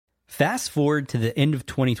Fast forward to the end of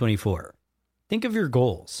 2024. Think of your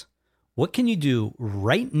goals. What can you do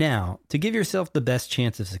right now to give yourself the best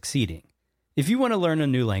chance of succeeding? If you want to learn a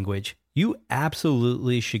new language, you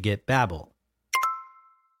absolutely should get Babbel.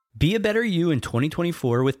 Be a better you in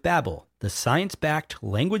 2024 with Babbel, the science-backed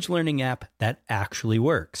language learning app that actually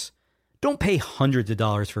works. Don't pay hundreds of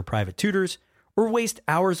dollars for private tutors or waste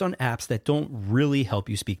hours on apps that don't really help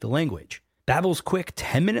you speak the language. Babbel's quick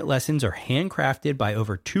 10-minute lessons are handcrafted by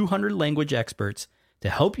over 200 language experts to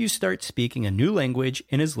help you start speaking a new language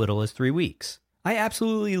in as little as 3 weeks. I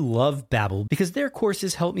absolutely love Babbel because their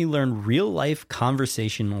courses help me learn real-life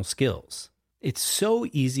conversational skills. It's so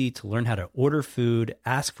easy to learn how to order food,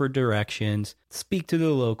 ask for directions, speak to the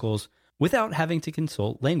locals without having to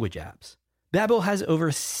consult language apps. Babbel has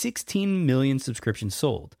over 16 million subscriptions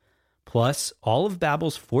sold. Plus, all of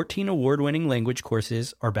Babbel's 14 award-winning language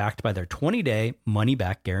courses are backed by their 20-day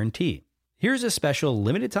money-back guarantee. Here's a special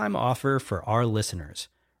limited-time offer for our listeners.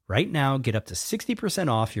 Right now, get up to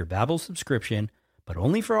 60% off your Babbel subscription, but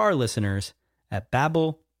only for our listeners at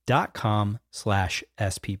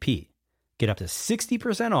babbel.com/SPP. Get up to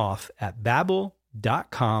 60% off at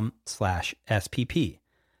babbel.com/SPP.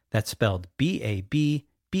 That's spelled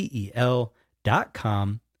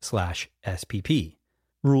BABBEL.com/SPP.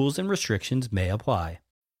 Rules and restrictions may apply.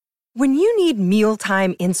 When you need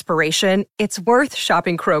mealtime inspiration, it's worth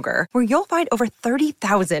shopping Kroger, where you'll find over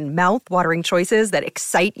 30,000 mouth-watering choices that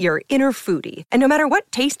excite your inner foodie. And no matter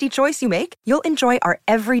what tasty choice you make, you'll enjoy our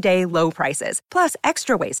everyday low prices, plus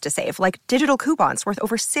extra ways to save, like digital coupons worth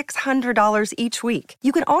over $600 each week.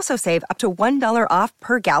 You can also save up to $1 off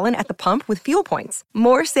per gallon at the pump with fuel points.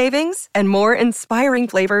 More savings and more inspiring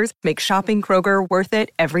flavors make shopping Kroger worth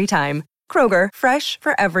it every time. Kroger, fresh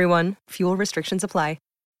for everyone. Fuel restrictions apply.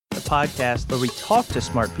 The podcast where we talk to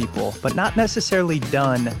smart people, but not necessarily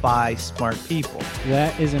done by smart people.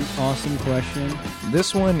 That is an awesome question.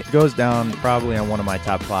 This one goes down probably on one of my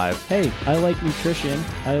top 5. Hey, I like nutrition.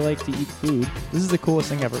 I like to eat food. This is the coolest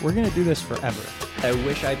thing ever. We're going to do this forever. I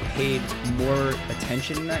wish I paid more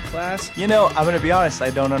attention in that class. You know, I'm going to be honest,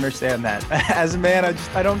 I don't understand that. As a man,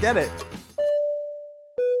 I don't get it.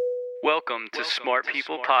 Welcome to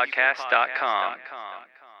smartpeoplepodcast.com.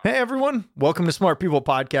 Hey everyone, welcome to Smart People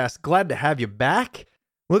Podcast. Glad to have you back.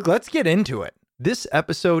 Look, let's get into it. This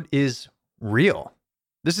episode is real.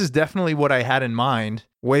 This is definitely what I had in mind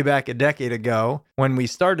way back a decade ago when we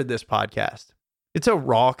started this podcast. It's a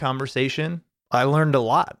raw conversation. I learned a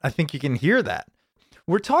lot. I think you can hear that.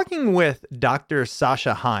 We're talking with Dr.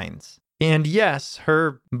 Sasha Heinz. And yes,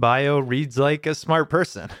 her bio reads like a smart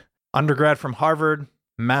person. Undergrad from Harvard,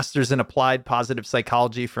 master's in applied positive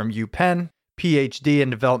psychology from UPenn, PhD in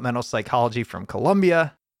developmental psychology from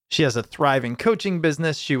Columbia. She has a thriving coaching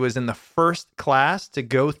business. She was in the first class to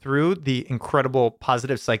go through the incredible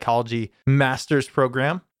positive psychology master's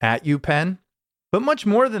program at UPenn. But much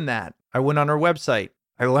more than that, I went on her website.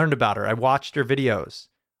 I learned about her. I watched her videos.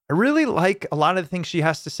 I really like a lot of the things she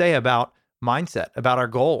has to say about mindset, about our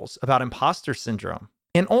goals, about imposter syndrome,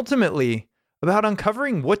 and ultimately about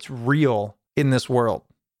uncovering what's real in this world.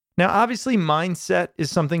 Now, obviously, mindset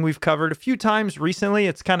is something we've covered a few times recently.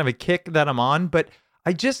 It's kind of a kick that I'm on, but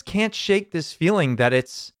I just can't shake this feeling that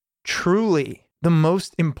it's truly the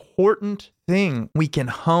most important thing we can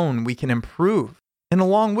hone, we can improve. And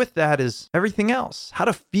along with that is everything else, how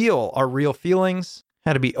to feel our real feelings,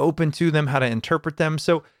 how to be open to them, how to interpret them.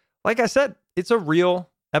 So, like I said, it's a real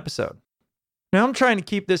episode. Now, I'm trying to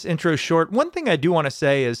keep this intro short. One thing I do want to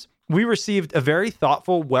say is we received a very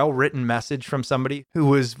thoughtful, well-written message from somebody who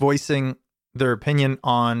was voicing their opinion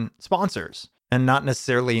on sponsors and not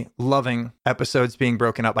necessarily loving episodes being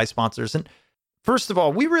broken up by sponsors. And first of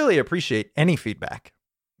all, we really appreciate any feedback.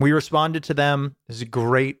 We responded to them. It's a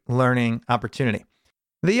great learning opportunity.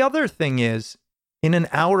 The other thing is, in an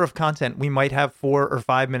hour of content, we might have 4 or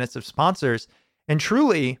 5 minutes of sponsors. And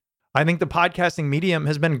truly, I think the podcasting medium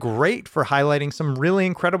has been great for highlighting some really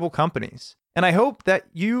incredible companies. And I hope that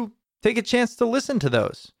you take a chance to listen to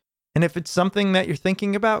those. And if it's something that you're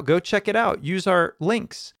thinking about, go check it out. Use our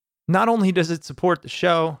links. Not only does it support the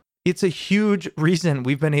show, it's a huge reason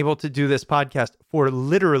we've been able to do this podcast for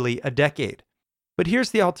literally a decade. But here's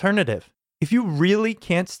the alternative. If you really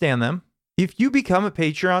can't stand them, if you become a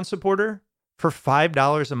Patreon supporter for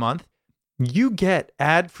 $5 a month, you get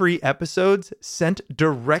ad-free episodes sent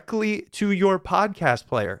directly to your podcast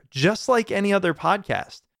player, just like any other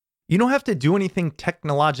podcast. You don't have to do anything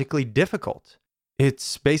technologically difficult.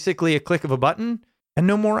 It's basically a click of a button and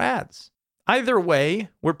no more ads. Either way,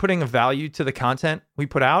 we're putting a value to the content we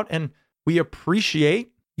put out, and we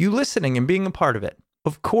appreciate you listening and being a part of it.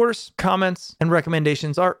 Of course, comments and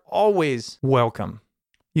recommendations are always welcome.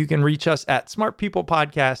 You can reach us at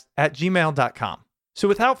smartpeoplepodcast@gmail.com. So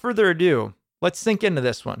without further ado, let's sink into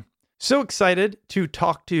this one. So excited to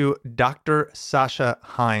talk to Dr. Sasha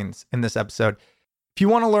Heinz in this episode. If you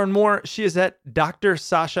want to learn more, she is at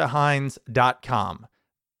drsashaheinz.com.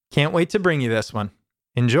 Can't wait to bring you this one.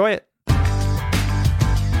 Enjoy it.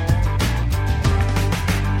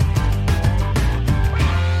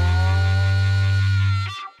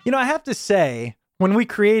 You know, I have to say, when we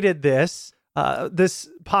created this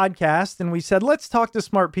podcast and we said, let's talk to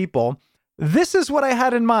smart people, this is what I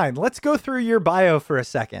had in mind. Let's go through your bio for a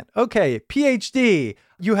second. Okay, PhD.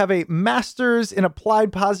 You have a master's in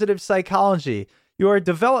applied positive psychology. You are a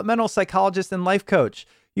developmental psychologist and life coach.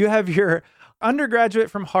 You have your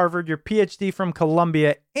undergraduate from Harvard, your PhD from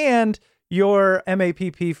Columbia, and your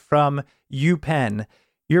MAPP from UPenn.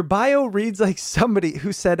 Your bio reads like somebody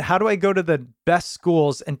who said, how do I go to the best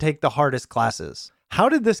schools and take the hardest classes? How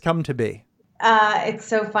did this come to be? It's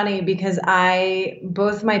so funny because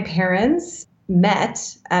both my parents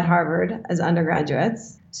met at Harvard as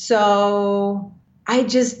undergraduates. So I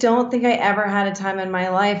just don't think I ever had a time in my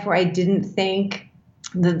life where I didn't think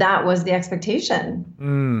that was the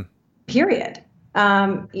expectation, period.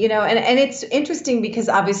 And it's interesting because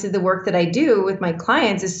obviously the work that I do with my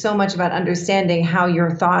clients is so much about understanding how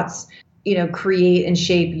your thoughts, create and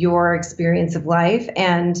shape your experience of life.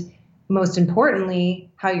 And most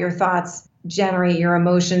importantly, how your thoughts generate your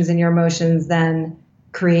emotions and your emotions then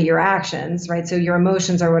create your actions, right? So your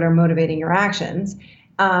emotions are what are motivating your actions.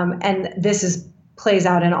 And this plays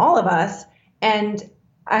out in all of us. And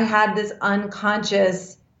I had this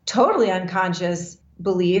totally unconscious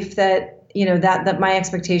belief that that my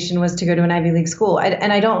expectation was to go to an Ivy League school. I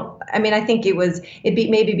think it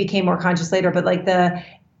maybe became more conscious later, but like the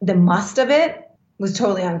must of it was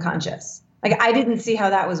totally unconscious. Like I didn't see how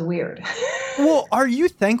that was weird. Well, are you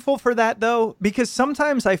thankful for that though? Because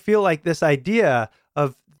sometimes I feel like this idea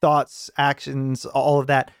of thoughts, actions, all of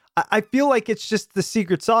that, I feel like it's just the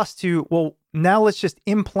secret sauce to, well, now let's just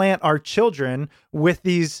implant our children with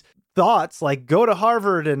these thoughts like go to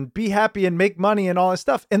Harvard and be happy and make money and all this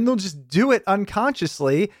stuff. And they'll just do it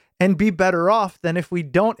unconsciously and be better off than if we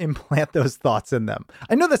don't implant those thoughts in them.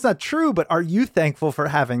 I know that's not true, but are you thankful for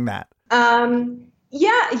having that?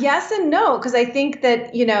 Yeah, yes and no, because I think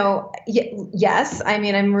that, yes,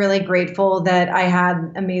 I'm really grateful that I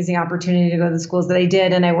had amazing opportunity to go to the schools that I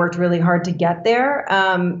did, and I worked really hard to get there.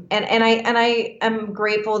 And I am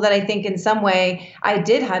grateful that I think in some way I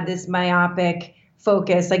did have this myopic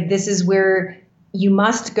focus, like this is where you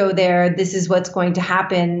must go there. This is what's going to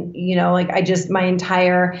happen. My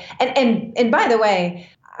entire, and by the way,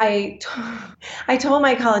 I told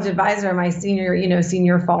my college advisor, my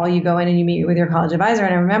senior fall, you go in and you meet with your college advisor.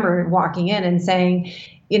 And I remember walking in and saying,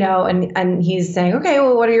 and he's saying, okay,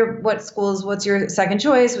 well, what schools, what's your second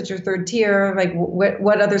choice? What's your third tier? Like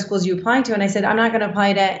what other schools are you applying to? And I said, I'm not going to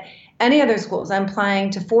apply to any other schools. I'm applying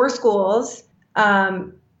to 4 schools.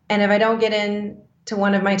 And if I don't get in to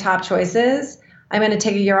one of my top choices, I'm going to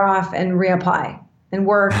take a year off and reapply and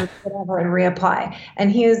work or whatever and reapply.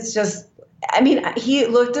 And he was just, he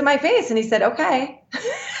looked at my face and he said, okay,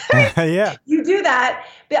 yeah, you do that.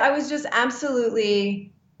 But I was just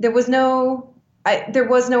absolutely, there was no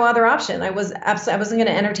other option. I wasn't going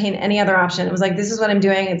to entertain any other option. It was like, this is what I'm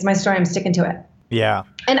doing. It's my story. I'm sticking to it. Yeah.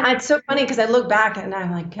 And it's so funny because I look back and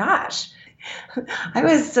I'm like, gosh, I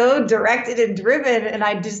was so directed and driven and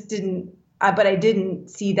I just didn't, but I didn't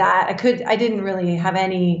see that. I didn't really have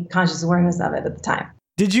any conscious awareness of it at the time.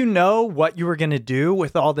 Did you know what you were going to do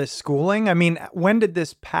with all this schooling? When did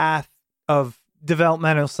this path of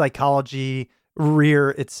developmental psychology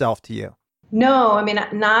rear itself to you? No,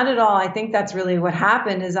 not at all. I think that's really what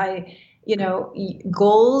happened is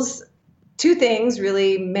goals, 2 things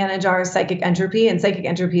really manage our psychic entropy. And psychic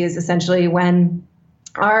entropy is essentially when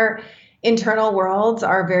our internal worlds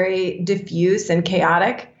are very diffuse and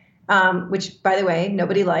chaotic, which, by the way,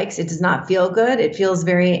 nobody likes. It does not feel good. It feels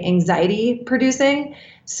very anxiety producing.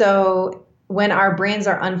 So when our brains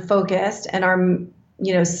are unfocused and our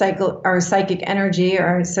psychic energy,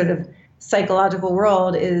 our sort of psychological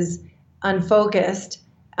world is unfocused,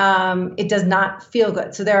 it does not feel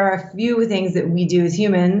good. So there are a few things that we do as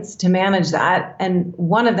humans to manage that. And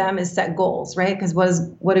one of them is set goals, right? Because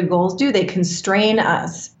what do goals do? They constrain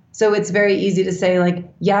us. So it's very easy to say like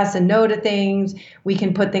yes and no to things. We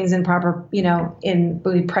can put things in proper, we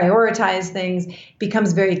prioritize things. It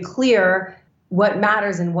becomes very clear what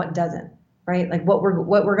matters and what doesn't, right? Like what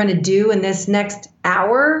we're going to do in this next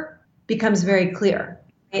hour becomes very clear.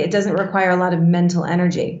 It doesn't require a lot of mental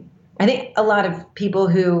energy. I think a lot of people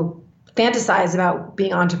who fantasize about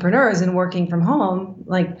being entrepreneurs and working from home,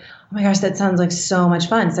 like, oh my gosh, that sounds like so much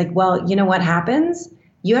fun. It's like, well, you know what happens?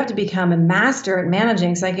 You have to become a master at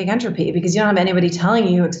managing psychic entropy because you don't have anybody telling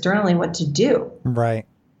you externally what to do. Right.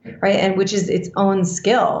 Right. And which is its own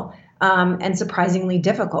skill, and surprisingly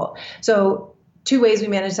difficult. So 2 ways we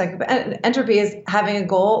manage psychic entropy is having a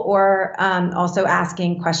goal or also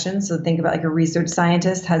asking questions. So think about like a research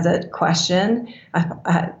scientist has a question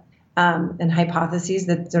and hypotheses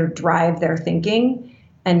that sort of drive their thinking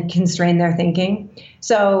and constrain their thinking.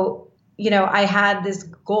 So, I had this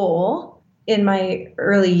goal in my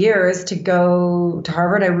early years to go to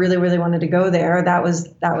Harvard. I really, really wanted to go there. That was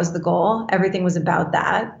the goal. Everything was about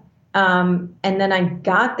that. And then I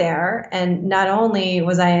got there, and not only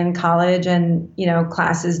was I in college and,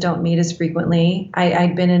 classes don't meet as frequently.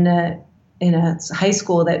 I'd been in a high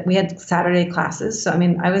school that we had Saturday classes. So,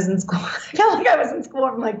 I was in school. I felt like I was in school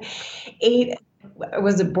from like 8. It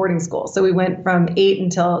was a boarding school. So we went from 8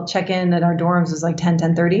 until check-in at our dorms was like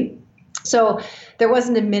 10:30. So there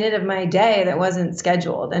wasn't a minute of my day that wasn't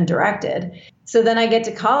scheduled and directed. So then I get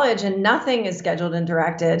to college and nothing is scheduled and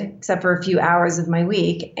directed except for a few hours of my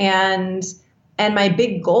week. And my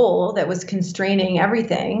big goal that was constraining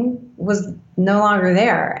everything was no longer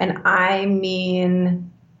there. And I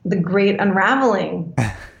mean, the great unraveling.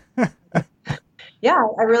 Yeah,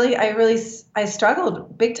 I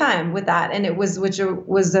struggled big time with that. And which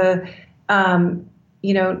was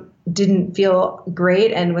didn't feel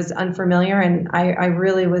great and was unfamiliar. And I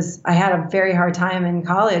had a very hard time in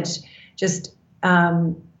college, just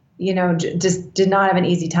did not have an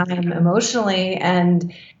easy time emotionally.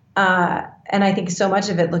 And I think so much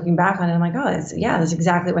of it looking back on it, I'm like, oh, that's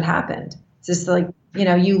exactly what happened. It's just like,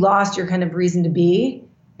 you lost your kind of reason to be.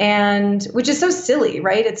 And which is so silly,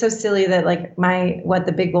 right? It's so silly that like what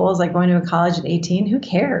the big goal is, like going to a college at 18, who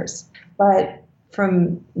cares? But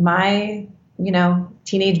from my,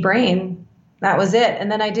 teenage brain, that was it.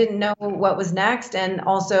 And then I didn't know what was next, and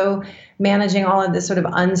also managing all of this sort of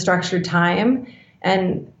unstructured time.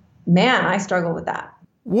 And man, I struggle with that.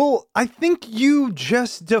 Well, I think you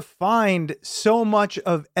just defined so much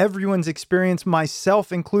of everyone's experience,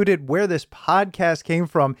 myself included, where this podcast came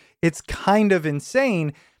from. It's kind of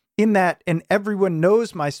insane in that, and everyone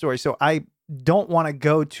knows my story. So I don't want to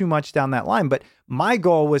go too much down that line, but my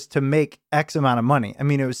goal was to make X amount of money.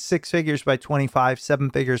 It was 6 figures by 25, 7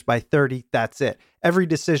 figures by 30. That's it. Every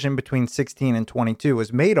decision between 16 and 22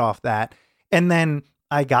 was made off that. And then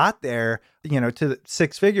I got there, to the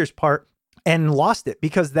 6 figures part and lost it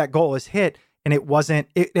because that goal was hit. And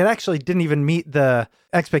it actually didn't even meet the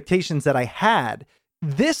expectations that I had.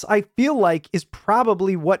 This, I feel like, is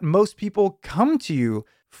probably what most people come to you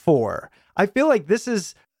for. I feel like this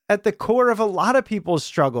is at the core of a lot of people's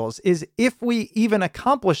struggles, is if we even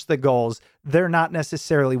accomplish the goals, they're not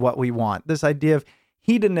necessarily what we want. This idea of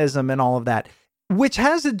hedonism and all of that, which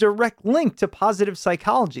has a direct link to positive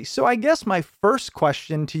psychology. So I guess my first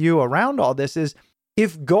question to you around all this is,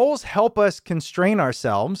 if goals help us constrain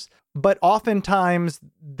ourselves, but oftentimes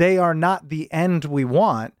they are not the end we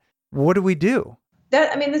want, what do we do?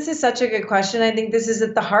 This is such a good question. I think this is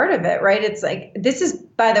at the heart of it, right? It's like, this is,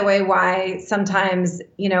 by the way, why sometimes,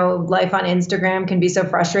 life on Instagram can be so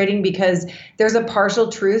frustrating, because there's a partial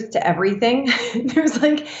truth to everything. there's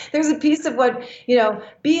a piece of what,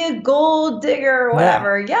 be a goal digger or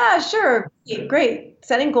whatever. Yeah, sure. Great.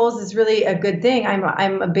 Setting goals is really a good thing.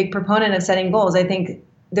 I'm a big proponent of setting goals. I think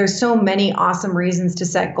there's so many awesome reasons to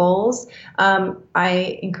set goals.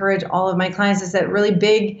 I encourage all of my clients to set really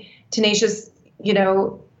big, tenacious,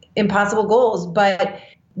 impossible goals. But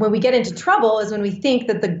when we get into trouble is when we think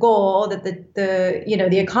that the goal, that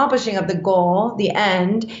the accomplishing of the goal, the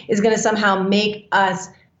end, is going to somehow make us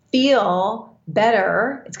feel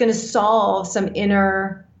better. It's going to solve some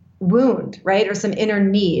inner wound, right? Or some inner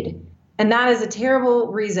need. And that is a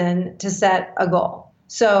terrible reason to set a goal.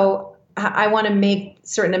 So I want to make a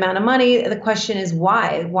certain amount of money. The question is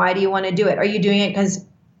why? Why do you want to do it? Are you doing it because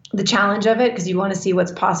the challenge of it, because you want to see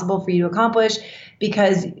what's possible for you to accomplish,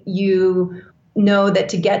 because you know that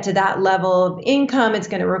to get to that level of income, it's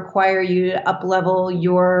going to require you to up-level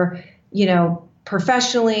your,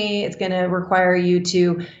 professionally, it's going to require you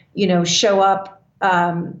to, show up,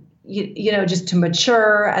 just to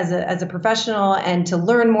mature as a professional and to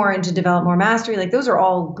learn more and to develop more mastery. Like, those are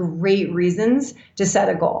all great reasons to set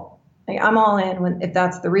a goal. Like, I'm all in if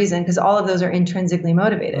that's the reason, because all of those are intrinsically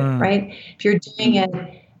motivated, right? If you're doing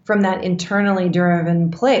it from that internally driven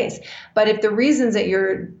place. But if the reasons that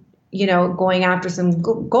you're, going after some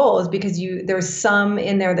goals because there's some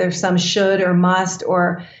in there's some should or must,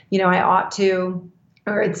 or, I ought to,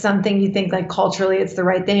 or it's something you think like culturally it's the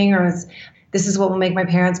right thing, or it's, this is what will make my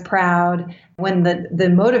parents proud. When the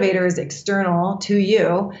motivator is external to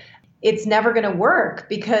you, it's never going to work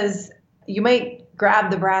because you might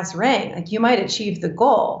grab the brass ring, like you might achieve the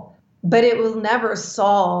goal, but it will never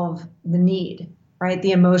solve the need, right?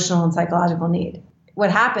 The emotional and psychological need.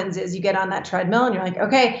 What happens is you get on that treadmill and you're like,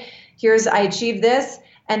 okay, I achieved this.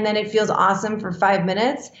 And then it feels awesome for 5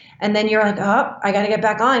 minutes. And then you're like, oh, I got to get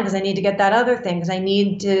back on because I need to get that other thing because I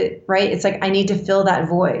need to, right? It's like, I need to fill that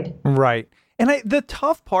void. Right. And the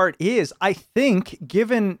tough part is, I think,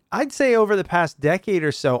 given, I'd say over the past decade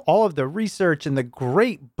or so, all of the research and the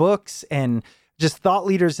great books and just thought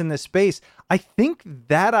leaders in this space, I think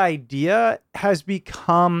that idea has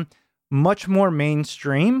become much more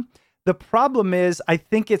mainstream. The problem is, I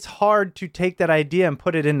think it's hard to take that idea and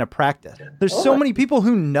put it into practice. There's so many people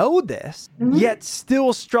who know this, yet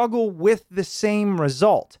still struggle with the same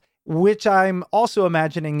result, which I'm also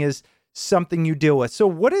imagining is something you deal with. So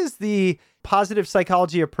what is the positive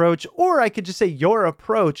psychology approach, or I could just say your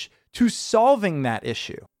approach to solving that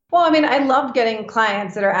issue? Well, I mean, I love getting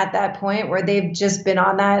clients that are at that point where they've just been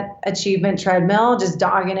on that achievement treadmill, just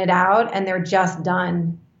dogging it out, and they're just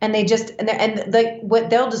done. And what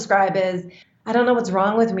they'll describe is, I don't know what's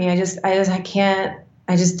wrong with me. I just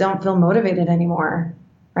don't feel motivated anymore.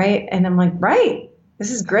 Right. And I'm like, right, this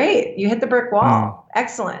is great. You hit the brick wall.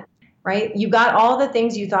 Excellent. Right. You got all the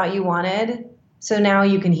things you thought you wanted. So now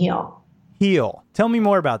you can heal. Heal. Tell me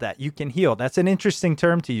more about that. You can heal. That's an interesting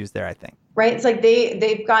term to use there, I think. Right. It's like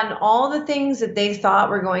they've gotten all the things that they thought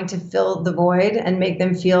were going to fill the void and make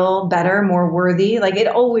them feel better, more worthy. Like it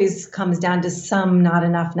always comes down to some not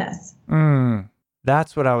enoughness.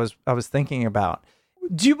 That's what I was thinking about.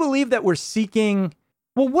 Do you believe that we're seeking,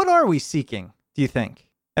 well, what are we seeking, do you think,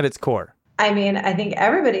 at its core? I mean, I think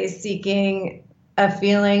everybody's seeking a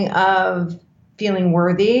feeling of feeling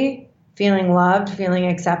worthy, feeling loved, feeling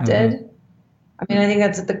accepted. I mean, I think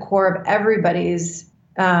that's at the core of everybody's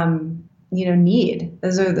need.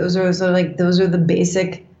 Those are the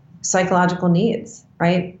basic psychological needs,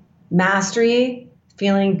 right? Mastery,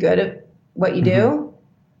 feeling good at what you do,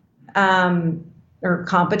 or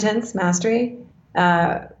competence, mastery,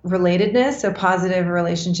 relatedness, so positive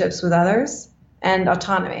relationships with others, and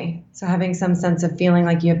autonomy. So having some sense of feeling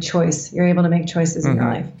like you have choice, you're able to make choices in your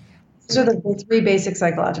life. Those are the three basic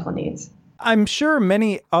psychological needs. I'm sure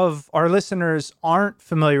many of our listeners aren't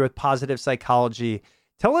familiar with positive psychology.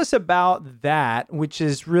 Tell us about that, which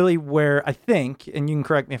is really where I think, and you can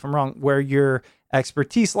correct me if I'm wrong, where your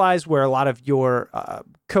expertise lies, where a lot of your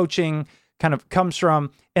coaching kind of comes from.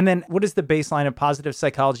 And then what is the baseline of positive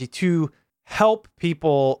psychology to help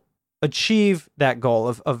people achieve that goal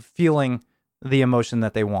of feeling the emotion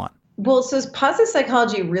that they want? Well, so positive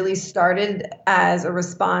psychology really started as a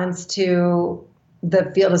response to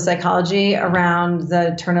the field of psychology around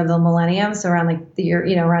the turn of the millennium. So around like the year,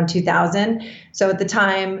 around 2000. So at the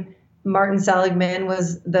time, Martin Seligman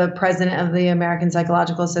was the president of the American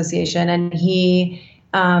Psychological Association. And he,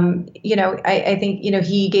 I think,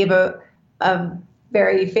 he gave a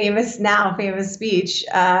very famous speech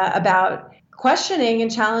about questioning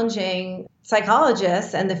and challenging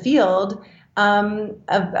psychologists and the field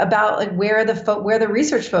about like where the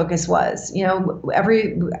research focus was,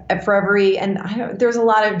 there's a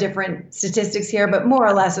lot of different statistics here, but more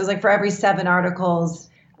or less it was like for every 7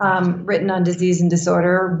 articles written on disease and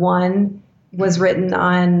disorder, 1 was written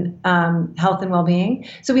on health and well-being.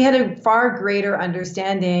 So we had a far greater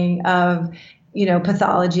understanding of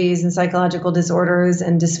pathologies and psychological disorders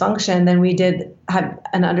and dysfunction than we did have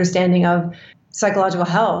an understanding of psychological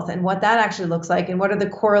health and what that actually looks like and what are the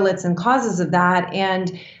correlates and causes of that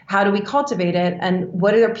and how do we cultivate it and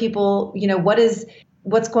what are people,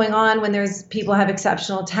 what's going on when there's people have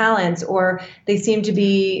exceptional talents or they seem to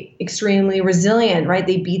be extremely resilient, right?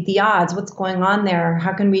 They beat the odds. What's going on there?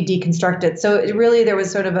 How can we deconstruct it? So there was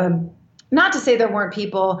sort of not to say there weren't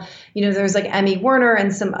people, there was like Emmy Werner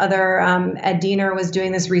and some other, Ed Diener was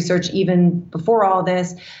doing this research even before all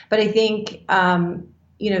this. But I think,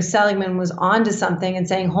 Seligman was onto something and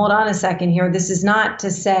saying, hold on a second here. This is not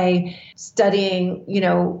to say studying,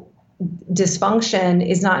 dysfunction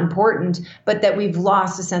is not important, but that we've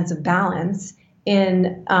lost a sense of balance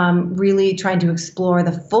in really trying to explore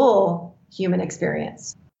the full human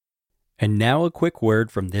experience. And now a quick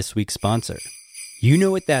word from this week's sponsor. You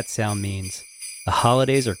know what that sound means. The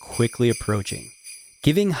holidays are quickly approaching.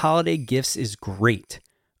 Giving holiday gifts is great.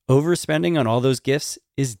 Overspending on all those gifts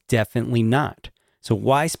is definitely not. So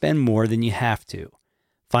why spend more than you have to?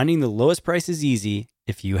 Finding the lowest price is easy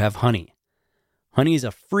if you have Honey. Honey is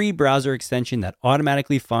a free browser extension that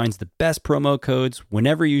automatically finds the best promo codes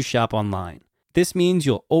whenever you shop online. This means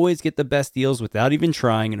you'll always get the best deals without even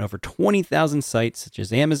trying in over 20,000 sites such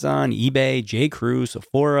as Amazon, eBay, J.Crew,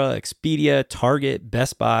 Sephora, Expedia, Target,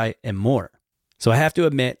 Best Buy, and more. So I have to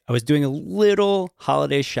admit, I was doing a little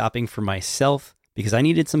holiday shopping for myself because I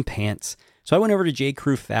needed some pants. So I went over to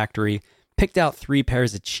J.Crew Factory, picked out 3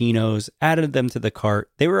 pairs of chinos, added them to the cart.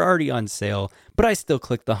 They were already on sale, but I still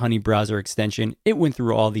clicked the Honey browser extension. It went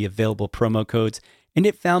through all the available promo codes, and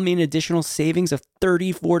it found me an additional savings of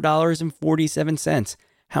 $34.47.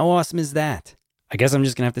 How awesome is that? I guess I'm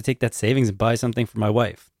just going to have to take that savings and buy something for my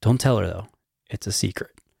wife. Don't tell her, though. It's a secret.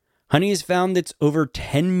 Honey has found its over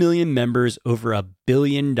 10 million members over $1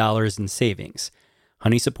 billion in savings.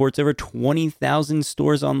 Honey supports over 20,000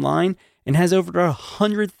 stores online and has over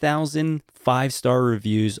 100,000 5-star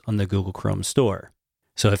reviews on the Google Chrome store.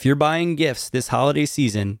 So if you're buying gifts this holiday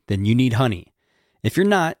season, then you need Honey. If you're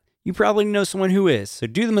not, you probably know someone who is, so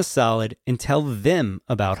do them a solid and tell them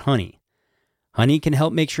about Honey. Honey can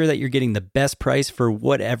help make sure that you're getting the best price for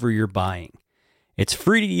whatever you're buying. It's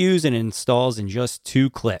free to use and installs in just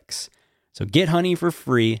 2 clicks. So get Honey for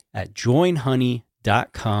free at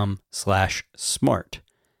joinhoney.com/smart.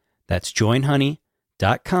 That's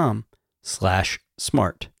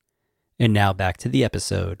joinhoney.com/smart. And now back to the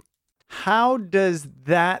episode. How does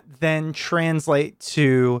that then translate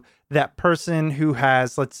to that person who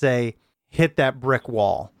has, let's say, hit that brick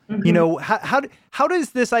wall? Mm-hmm. You know, how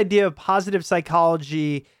does this idea of positive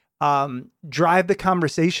psychology drive the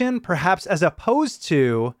conversation, perhaps as opposed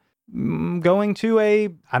to going to a,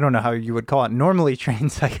 I don't know how you would call it, normally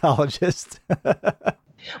trained psychologist? Well,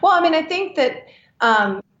 I mean, I think that,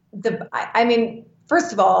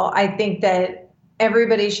 first of all, I think that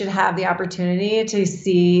everybody should have the opportunity to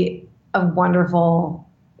see a wonderful,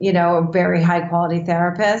 a very high quality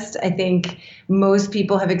therapist. I think most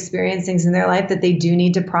people have experienced things in their life that they do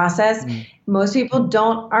need to process. Most people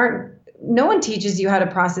no one teaches you how to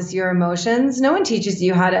process your emotions. No one teaches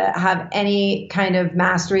you how to have any kind of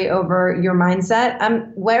mastery over your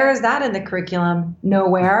mindset. Where is that in the curriculum?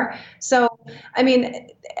 Nowhere. So, I mean,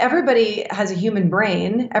 everybody has a human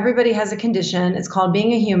brain. Everybody has a condition. It's called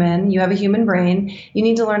being a human. You have a human brain. You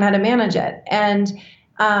need to learn how to manage it. And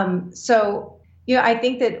I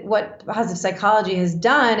think that what positive psychology has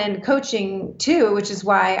done, and coaching too, which is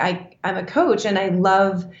why I'm a coach and I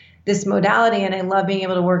love this modality and I love being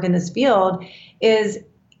able to work in this field, is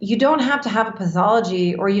you don't have to have a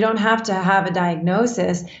pathology or you don't have to have a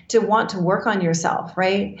diagnosis to want to work on yourself,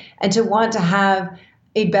 right? And to want to have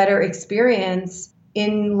a better experience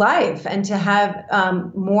in life and to have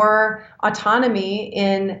more autonomy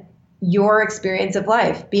in your experience of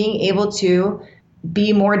life, being able to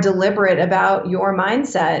be more deliberate about your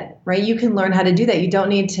mindset, right? You can learn how to do that. You don't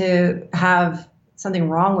need to have something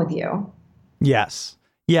wrong with you. Yes.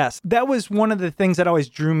 That was one of the things that always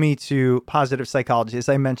drew me to positive psychology. As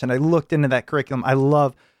I mentioned, I looked into that curriculum. I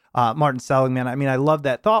love Martin Seligman. I mean, I love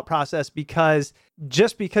that thought process because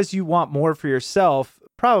just because you want more for yourself,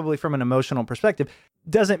 probably from an emotional perspective,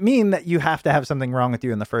 doesn't mean that you have to have something wrong with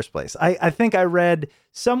you in the first place. I think I read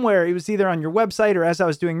somewhere, it was either on your website or as I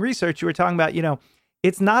was doing research, you were talking about,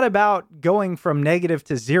 it's not about going from negative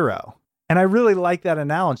to zero. And I really like that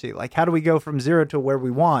analogy. Like, how do we go from zero to where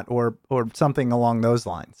we want or something along those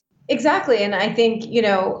lines? Exactly. And I think,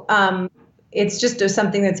 it's just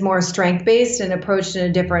something that's more strength-based and approached in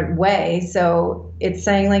a different way. So it's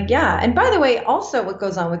saying like, yeah. And by the way, also what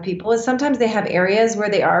goes on with people is sometimes they have areas where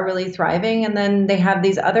they are really thriving. And then they have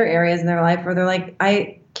these other areas in their life where they're like,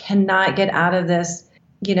 I cannot get out of this,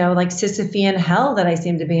 like Sisyphean hell that I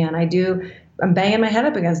seem to be in. I'm banging my head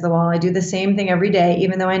up against the wall. I do the same thing every day,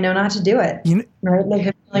 even though I know not to do it. Right? They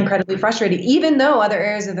feel incredibly frustrated, even though other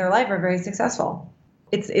areas of their life are very successful.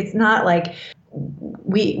 It's not like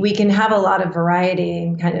we can have a lot of variety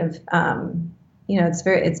and kind of, you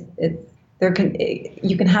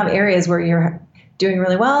can have areas where you're doing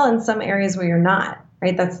really well and some areas where you're not,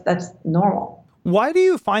 right? That's normal. Why do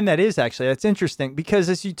you find that is actually? That's interesting because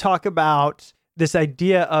as you talk about this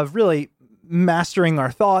idea of really mastering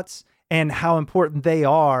our thoughts and how important they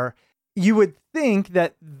are, you would think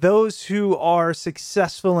that those who are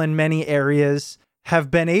successful in many areas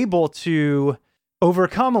have been able to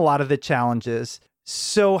overcome a lot of the challenges.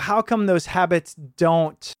 So how come those habits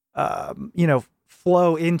don't,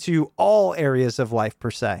 flow into all areas of life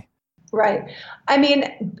per se? Right. I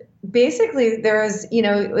mean, basically there's,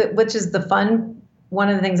 which is the fun. One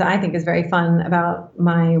of the things I think is very fun about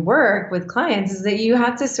my work with clients is that you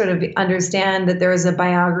have to sort of understand that there is a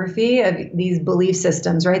biography of these belief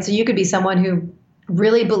systems, right? So you could be someone who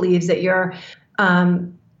really believes that you're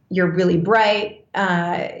you're really bright,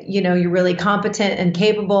 you're really competent and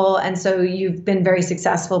capable. And so you've been very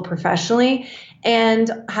successful professionally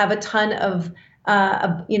and have a ton of,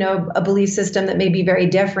 a belief system that may be very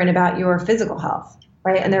different about your physical health,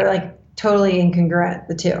 right? And they're like totally incongruent,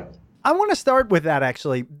 the two. I want to start with that,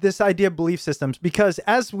 actually, this idea of belief systems, because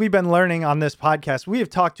as we've been learning on this podcast, we have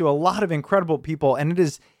talked to a lot of incredible people, and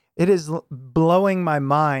it is blowing my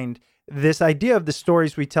mind, this idea of the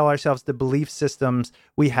stories we tell ourselves, the belief systems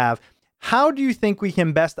we have. How do you think we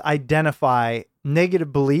can best identify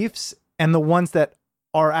negative beliefs and the ones that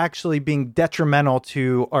are actually being detrimental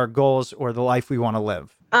to our goals or the life we want to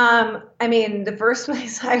live? The first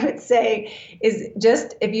place I would say is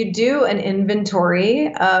just if you do an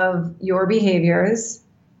inventory of your behaviors,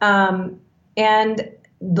 and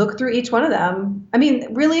look through each one of them. I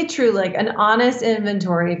mean, really true, like an honest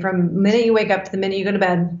inventory from the minute you wake up to the minute you go to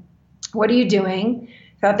bed. What are you doing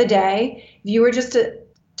throughout the day? If you were just to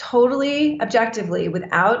totally objectively,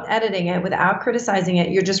 without editing it, without criticizing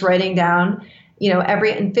it, you're just writing down,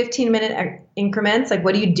 every in 15-minute increments, like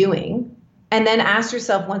what are you doing? And then ask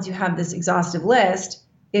yourself, once you have this exhaustive list,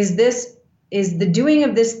 is the doing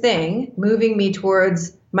of this thing moving me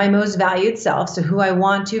towards my most valued self, so who I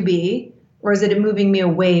want to be, or is it moving me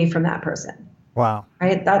away from that person? Wow.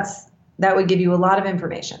 Right? That would give you a lot of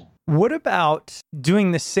information. What about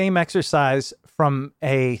doing the same exercise from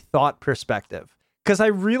a thought perspective? Because I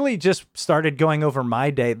really just started going over my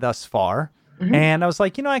day thus far, and I was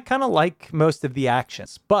like, I kind of like most of the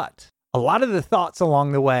actions, but a lot of the thoughts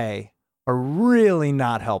along the way are really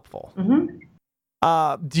not helpful.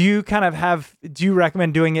 Do you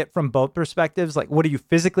recommend doing it from both perspectives? Like, what are you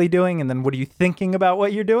physically doing? And then what are you thinking about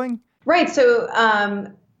what you're doing? Right. So,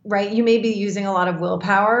 you may be using a lot of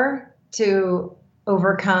willpower to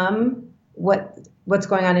overcome what's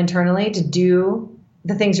going on internally to do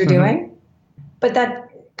the things you're doing. But that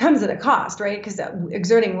comes at a cost, right? Because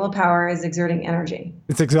exerting willpower is exerting energy.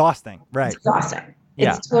 It's exhausting, right? It's exhausting.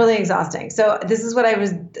 Yeah. It's totally exhausting. So this is what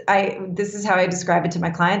this is how I describe it to my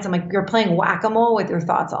clients. I'm like, you're playing whack-a-mole with your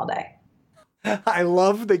thoughts all day. I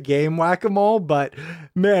love the game whack-a-mole, but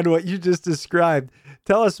man, what you just described,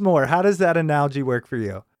 tell us more. How does that analogy work for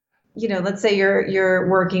you? Let's say you're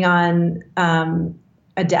working on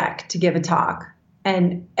a deck to give a talk,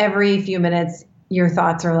 and every few minutes your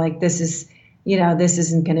thoughts are like, this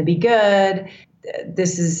isn't going to be good.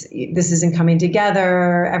 This isn't coming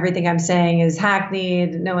together. Everything I'm saying is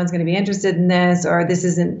hackneyed. No one's going to be interested in this, or this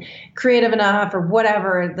isn't creative enough, or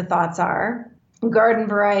whatever the thoughts are. Garden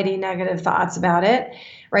variety negative thoughts about it,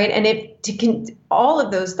 right? And all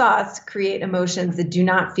of those thoughts create emotions that do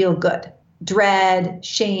not feel good. Dread,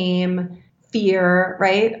 shame, fear,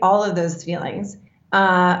 right? All of those feelings.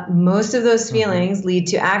 Most of those feelings lead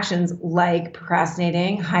to actions like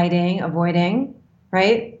procrastinating, hiding, avoiding,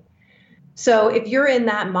 right? So if you're in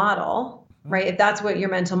that model, right, if that's what your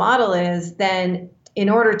mental model is, then in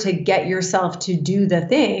order to get yourself to do the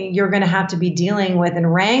thing, you're going to have to be dealing with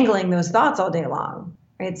and wrangling those thoughts all day long,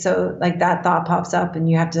 right? So like that thought pops up and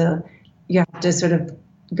you have to sort of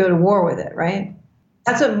go to war with it, right?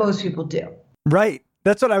 That's what most people do. Right.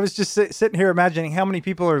 That's what I was just sitting here imagining. How many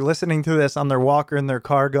people are listening to this on their walk or in their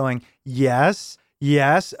car going, yes,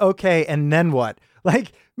 okay, and then what?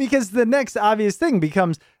 Like, because the next obvious thing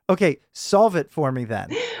becomes, okay, solve it for me then.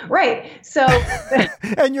 Right. So,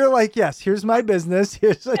 and you're like, yes, here's my business.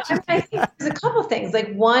 Here's what I think there's a couple things.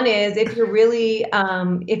 Like one is if you're really,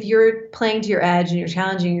 if you're playing to your edge and you're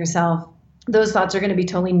challenging yourself, those thoughts are going to be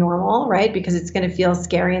totally normal, right? Because it's going to feel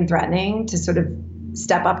scary and threatening to sort of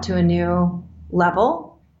step up to a new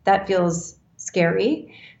level. That feels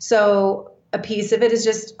scary. So a piece of it is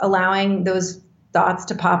just allowing those thoughts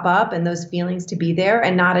to pop up and those feelings to be there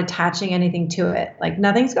and not attaching anything to it. Like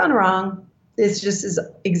nothing's gone wrong. This just is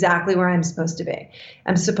exactly where I'm supposed to be.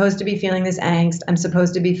 I'm supposed to be feeling this angst. I'm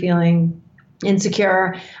supposed to be feeling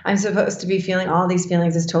insecure. I'm supposed to be feeling all these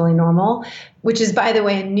feelings is totally normal, which is, by the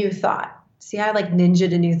way, a new thought. See, I like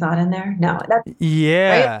ninja'd a new thought in there. No, that's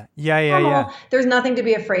right? Yeah. There's nothing to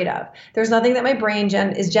be afraid of. There's nothing that my brain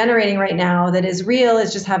is generating right now that is real.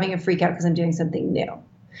 It's just having a freak out because I'm doing something new.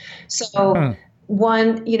 So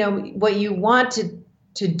one, what you want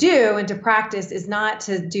to do and to practice is not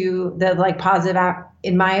to do the like positive,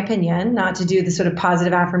 in my opinion, not to do the sort of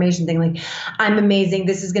positive affirmation thing. Like, I'm amazing.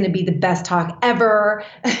 This is going to be the best talk ever.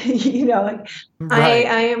 Right.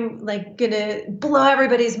 I am like going to blow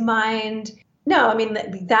everybody's mind. No, I mean,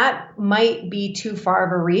 that might be too far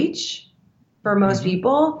of a reach for most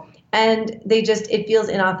people. And it feels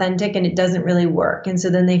inauthentic and it doesn't really work. And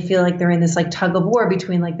so then they feel like they're in this like tug of war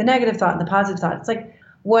between like the negative thought and the positive thought. It's like,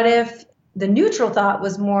 what if the neutral thought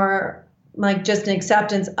was more like just an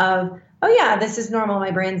acceptance of, oh yeah, this is normal.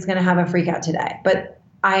 My brain's going to have a freak out today. But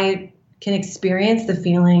I can experience the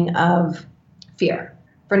feeling of fear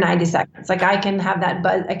for 90 seconds. Like I can have that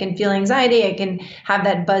buzz, I can feel anxiety. I can have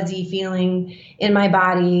that buzzy feeling in my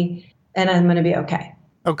body, and I'm going to be okay.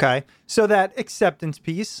 Okay. So that acceptance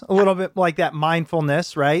piece, a little bit like that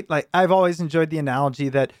mindfulness, right? Like I've always enjoyed the analogy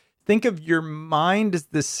that think of your mind as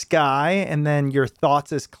the sky and then your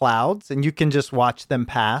thoughts as clouds, and you can just watch them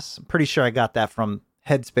pass. I'm pretty sure I got that from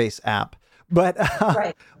Headspace app, but,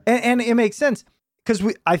 Right. and it makes sense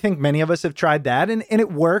because I think many of us have tried that and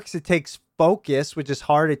it works. It takes focus, which is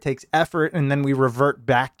hard. It takes effort. And then we revert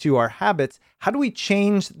back to our habits. How do we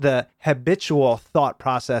change the habitual thought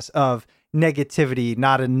process of negativity,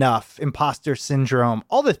 not enough, imposter syndrome,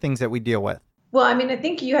 all the things that we deal with? Well, I mean, I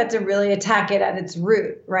think you had to really attack it at its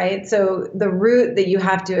root, right? So the root that you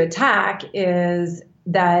have to attack is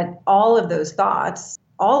that all of those thoughts,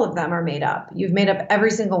 all of them are made up. You've made up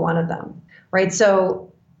every single one of them, right?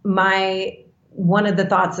 So one of the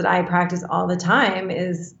thoughts that I practice all the time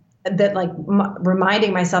is that like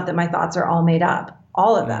reminding myself that my thoughts are all made up,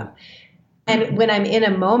 all of them. And when I'm in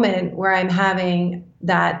a moment where I'm having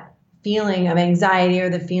that feeling of anxiety or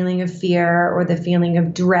the feeling of fear or the feeling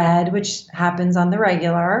of dread, which happens on the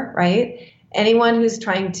regular, right? Anyone who's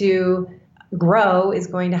trying to grow is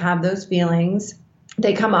going to have those feelings.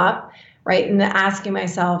 They come up, right? And asking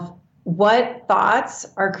myself, what thoughts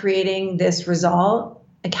are creating this result?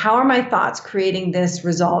 Like, how are my thoughts creating this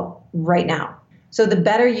result right now? So the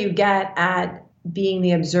better you get at being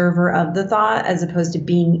the observer of the thought as opposed to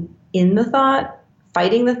being in the thought,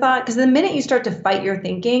 fighting the thought, because the minute you start to fight your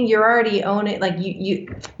thinking, you're already own it. Like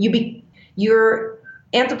you're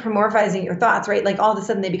anthropomorphizing your thoughts, right? Like all of a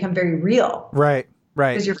sudden they become very real. Right.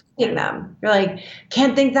 Because you're fighting them. You're like,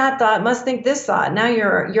 can't think that thought, must think this thought. Now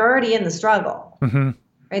you're already in the struggle. Mm-hmm.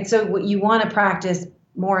 Right. So what you want to practice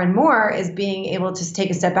more and more is being able to take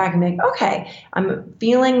a step back and be like, okay, I'm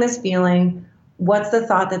feeling this feeling. What's the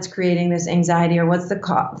thought that's creating this anxiety, or what's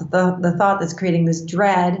the thought that's creating this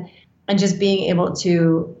dread? And just being able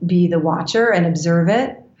to be the watcher and observe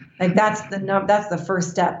it. Like that's the first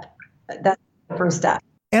step. That's the first step.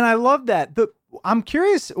 And I love that. I'm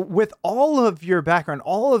curious, with all of your background,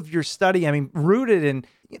 all of your study, I mean, rooted in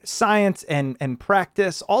science and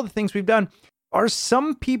practice, all the things we've done, are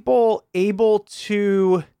some people able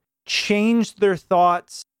to change their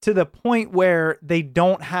thoughts to the point where they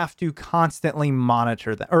don't have to constantly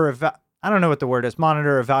monitor them or I don't know what the word is,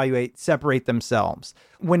 monitor, evaluate, separate themselves?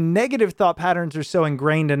 When negative thought patterns are so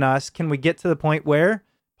ingrained in us, can we get to the point where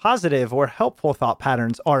positive or helpful thought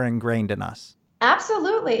patterns are ingrained in us?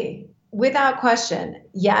 Absolutely. Without question.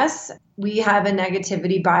 Yes, we have a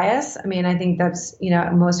negativity bias. I mean, I think that's,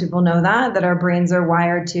 most people know that our brains are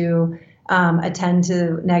wired to attend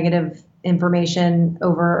to negative information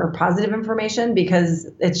over positive information because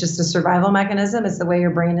it's just a survival mechanism. It's the way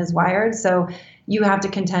your brain is wired. So you have to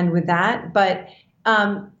contend with that. But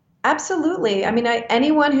absolutely. I mean,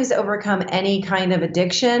 anyone who's overcome any kind of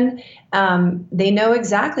addiction, they know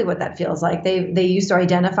exactly what that feels like. They used to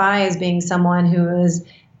identify as being someone who is,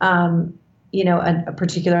 a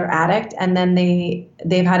particular addict, and then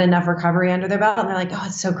they've had enough recovery under their belt, and they're like, oh,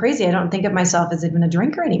 it's so crazy. I don't think of myself as even a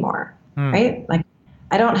drinker anymore, right? Like,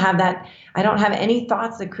 I don't have that. I don't have any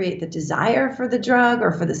thoughts that create the desire for the drug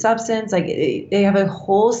or for the substance. Like they have a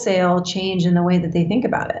wholesale change in the way that they think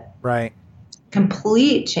about it. Right.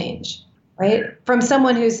 Complete change, right? From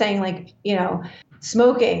someone who's saying like,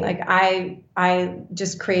 smoking, like I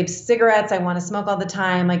just crave cigarettes. I want to smoke all the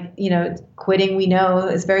time. Like, quitting, we know,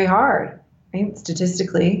 is very hard, right?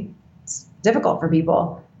 Statistically, it's difficult for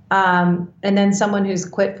people. And then someone who's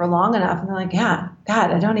quit for long enough and they're like, yeah,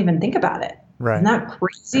 God, I don't even think about it. Right. Isn't that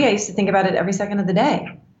crazy? I used to think about it every second of the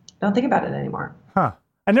day. Don't think about it anymore. Huh.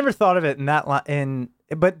 I never thought of it in that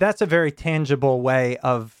but that's a very tangible way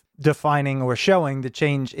of defining or showing the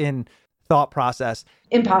change in thought process.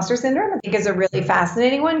 Imposter syndrome, I think, is a really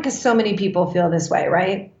fascinating one because so many people feel this way,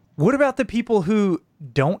 right? What about the people who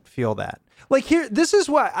don't feel that? Like this is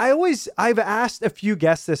why I've asked a few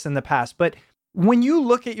guests this in the past, but when you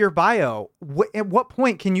look at your bio, at what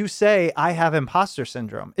point can you say I have imposter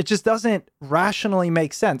syndrome? It just doesn't rationally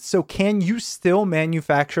make sense. So can you still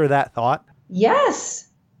manufacture that thought? Yes.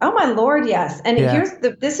 Oh my Lord, yes. And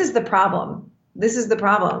this is the problem. This is the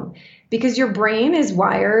problem because your brain is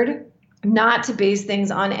wired not to base things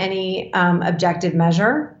on any objective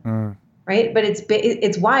measure, right? But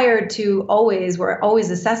it's wired to we're always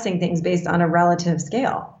assessing things based on a relative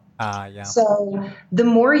scale. Yeah. So the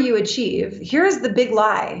more you achieve, here's the big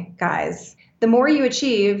lie, guys. The more you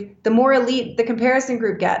achieve, the more elite the comparison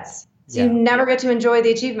group gets. So you never get to enjoy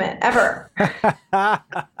the achievement ever.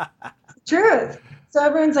 Truth. So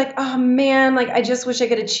everyone's like, oh man, like I just wish I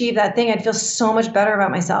could achieve that thing. I'd feel so much better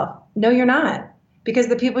about myself. No, you're not. Because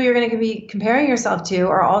the people you're going to be comparing yourself to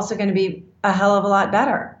are also going to be a hell of a lot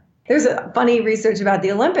better. There's a funny research about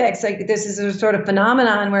the Olympics. Like this is a sort of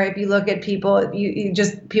phenomenon where if you look at people, you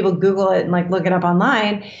just people Google it and like look it up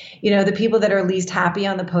online, the people that are least happy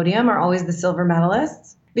on the podium are always the silver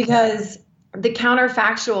medalists, because the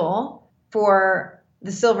counterfactual for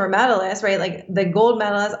the silver medalist, right? Like the gold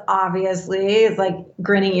medalist obviously is like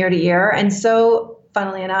grinning ear to ear. And so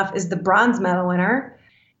funnily enough is the bronze medal winner.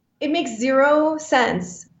 It makes zero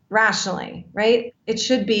sense rationally, right? It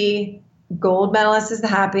should be gold medalist is the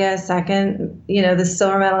happiest, second, the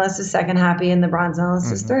silver medalist is second happy and the bronze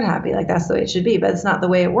medalist is third happy. Like that's the way it should be, but it's not the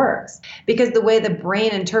way it works, because the way the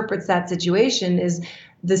brain interprets that situation is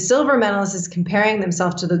the silver medalist is comparing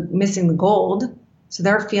themselves to the missing the gold. So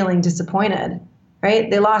they're feeling disappointed, right?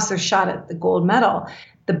 They lost their shot at the gold medal.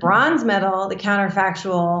 The bronze medal, the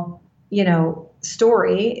counterfactual,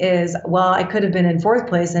 story is, well, I could have been in fourth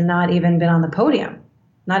place and not even been on the podium,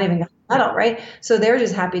 not even got the medal, right? So they're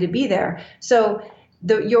just happy to be there. So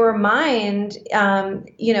your mind,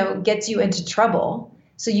 gets you into trouble.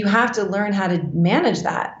 So you have to learn how to manage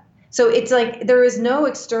that. So it's like there's no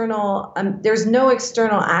external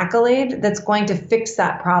accolade that's going to fix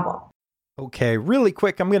that problem. Okay, really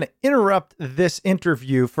quick, I'm going to interrupt this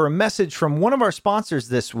interview for a message from one of our sponsors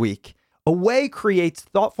this week. Away creates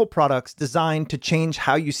thoughtful products designed to change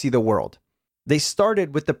how you see the world. They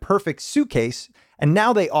started with the perfect suitcase, and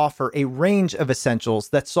now they offer a range of essentials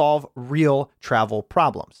that solve real travel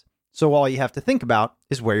problems. So all you have to think about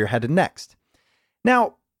is where you're headed next.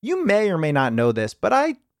 Now, you may or may not know this, but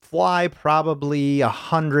I fly probably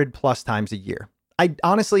 100+ times a year. I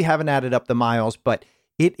honestly haven't added up the miles, but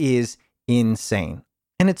it is insane.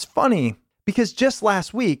 And it's funny because just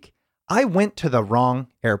last week, I went to the wrong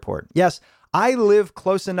airport. Yes, I live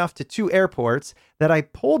close enough to 2 airports that I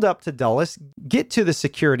pulled up to Dulles, get to the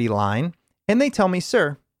security line, and they tell me,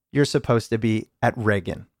 sir, you're supposed to be at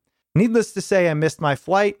Reagan. Needless to say, I missed my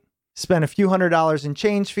flight, spent a few $100s in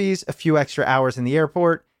change fees, a few extra hours in the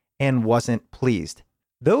airport, and wasn't pleased.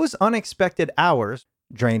 Those unexpected hours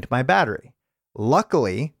drained my battery.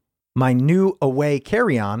 Luckily, my new Away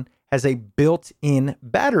carry-on has a built-in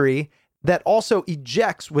battery that also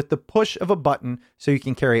ejects with the push of a button so you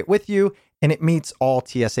can carry it with you, and it meets all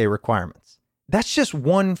TSA requirements. That's just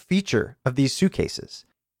one feature of these suitcases.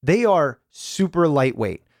 They are super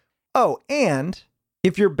lightweight. Oh, and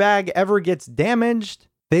if your bag ever gets damaged,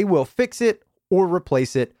 they will fix it or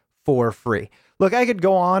replace it for free. Look, I could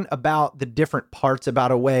go on about the different parts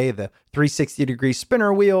about Away, the 360-degree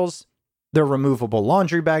spinner wheels, the removable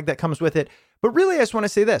laundry bag that comes with it, but really I just want to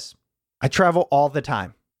say this. I travel all the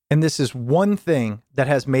time. And this is one thing that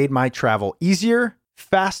has made my travel easier,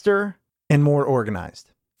 faster, and more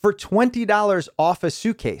organized. For $20 off a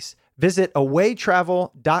suitcase, visit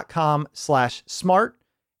awaytravel.com/smart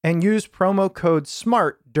and use promo code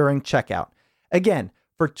SMART during checkout. Again,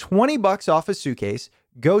 for $20 off a suitcase,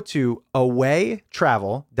 go to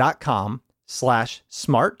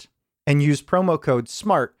awaytravel.com/smart and use promo code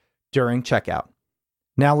SMART during checkout.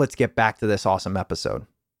 Now let's get back to this awesome episode.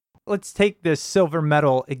 Let's take this silver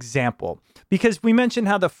medal example, because we mentioned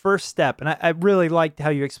how the first step, and I really liked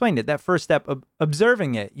how you explained it, that first step of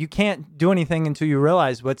observing it. You can't do anything until you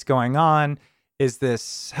realize what's going on. Is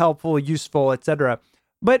this helpful, useful, etc.?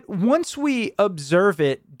 But once we observe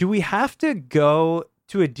it, do we have to go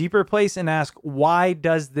to a deeper place and ask, why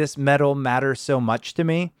does this medal matter so much to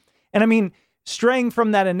me? And I mean, straying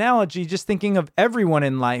from that analogy, just thinking of everyone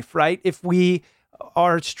in life, right? If we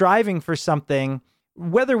are striving for something,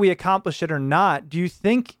 whether we accomplish it or not, do you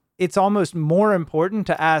think it's almost more important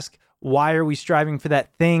to ask, why are we striving for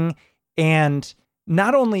that thing? And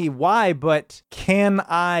not only why, but can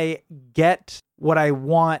I get what I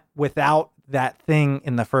want without that thing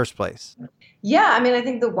in the first place? Yeah. I mean, I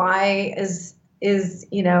think the why is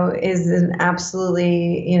an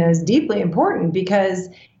absolutely, is deeply important, because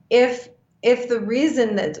if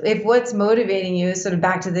what's motivating you is sort of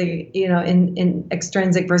back to the, in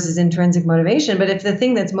extrinsic versus intrinsic motivation, but if the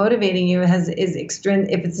thing that's motivating you if it's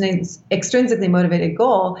an extrinsically motivated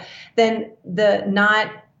goal, then the not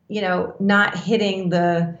hitting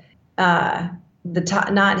the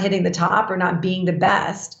top or not being the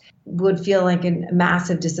best would feel like a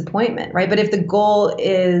massive disappointment, right? But if the goal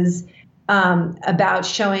is about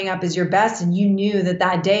showing up as your best, and you knew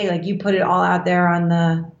that day, like you put it all out there on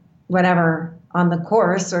the whatever on the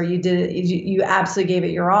course, or you absolutely gave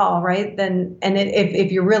it your all, right? Then, and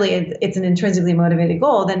if you're really, it's an intrinsically motivated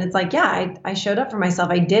goal, then it's like, yeah, I showed up for myself.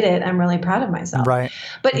 I did it. I'm really proud of myself. Right.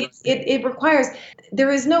 But it requires,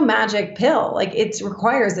 there is no magic pill. Like, it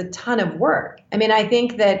requires a ton of work. I mean, I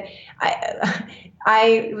think that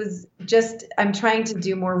I'm trying to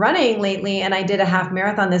do more running lately, and I did a half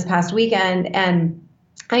marathon this past weekend, and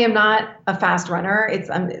I am not a fast runner.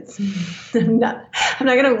 I'm not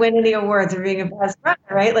going to win any awards for being a fast runner,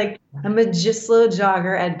 right? Like, I'm a just slow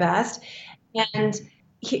jogger at best. And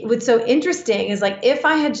what's so interesting is, like, if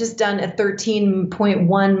I had just done a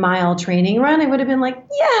 13.1 mile training run, I would have been like,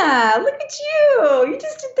 yeah, look at you. You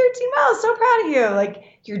just did 13 miles. So proud of you. Like,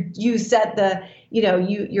 you set the,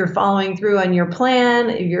 you're following through on your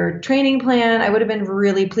plan, your training plan. I would have been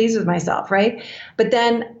really pleased with myself, right? But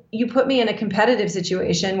then you put me in a competitive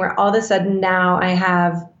situation where all of a sudden now I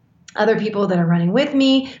have other people that are running with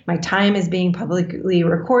me. My time is being publicly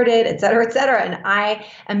recorded, et cetera, et cetera. And I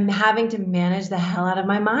am having to manage the hell out of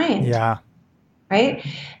my mind. Yeah. Right?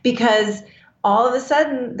 Because all of a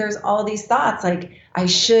sudden there's all these thoughts like, I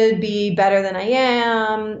should be better than I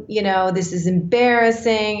am. This is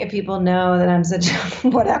embarrassing if people know that I'm such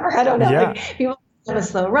whatever. I don't know. Yeah. Like, people think I'm a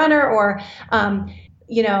slow runner, or,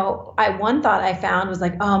 one thought I found was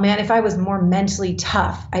like, oh man, if I was more mentally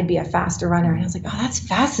tough, I'd be a faster runner. And I was like, oh, that's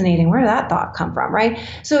fascinating. Where did that thought come from? Right.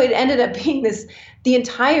 So it ended up being the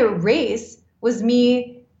entire race was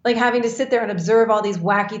me like having to sit there and observe all these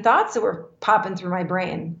wacky thoughts that were popping through my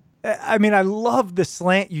brain. I mean, I love the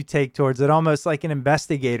slant you take towards it, almost like an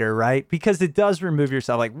investigator, right? Because it does remove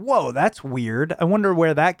yourself like, whoa, that's weird. I wonder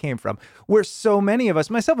where that came from. Where so many of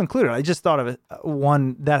us, myself included, I just thought of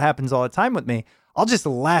one that happens all the time with me. I'll just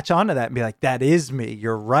latch onto that and be like, that is me.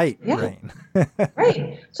 You're right, yeah. brain.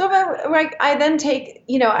 Right. So I then take,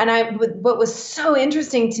 what was so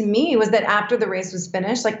interesting to me was that after the race was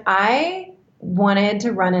finished, like, I wanted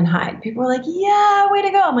to run and hide. People were like, yeah, way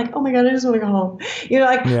to go. I'm like, oh my God, I just want to go home.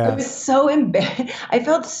 I was so embarrassed. I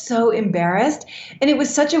felt so embarrassed. And it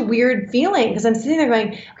was such a weird feeling because I'm sitting there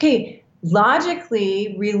going, okay,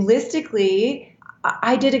 logically, realistically,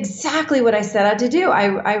 I did exactly what I set out to do.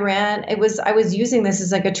 I ran. I was using this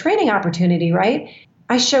as like a training opportunity, right?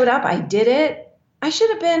 I showed up. I did it. I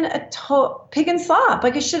should have been a pig and slop.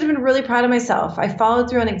 Like, I should have been really proud of myself. I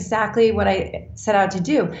followed through on exactly what I set out to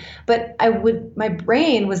do. But my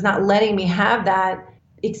brain was not letting me have that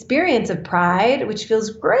experience of pride, which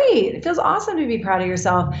feels great. It feels awesome to be proud of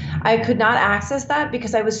yourself. I could not access that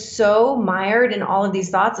because I was so mired in all of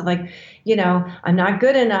these thoughts of like, I'm not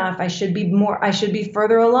good enough. I should be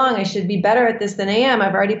further along. I should be better at this than I am.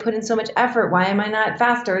 I've already put in so much effort. Why am I not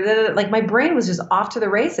faster? Like, my brain was just off to the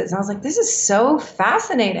races. And I was like, this is so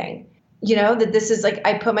fascinating, that this is like,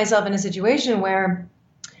 I put myself in a situation where,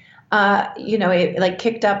 it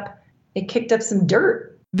kicked up some dirt.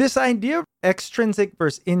 This idea of extrinsic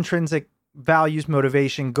versus intrinsic values,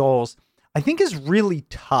 motivation, goals, I think is really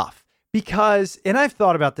tough because, and I've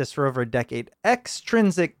thought about this for over a decade,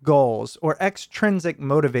 extrinsic goals or extrinsic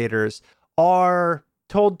motivators are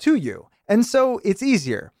told to you. And so it's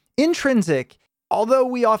easier. Intrinsic, although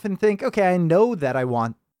we often think, okay, I know that I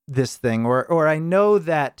want this thing, or I know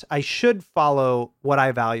that I should follow what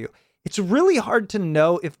I value. It's really hard to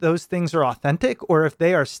know if those things are authentic or if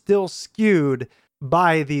they are still skewed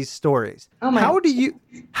by these stories. How do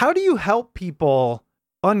you help people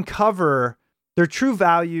uncover their true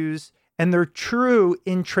values and their true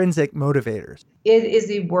intrinsic motivators? It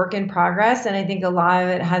is a work in progress. And I think a lot of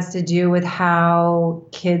it has to do with how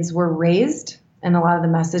kids were raised and a lot of the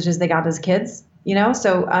messages they got as kids,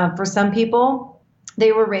 So for some people,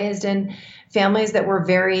 they were raised in families that were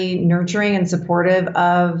very nurturing and supportive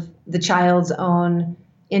of the child's own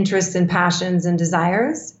interests and passions and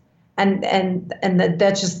desires. And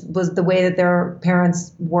that just was the way that their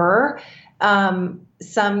parents were.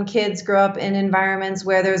 Some kids grow up in environments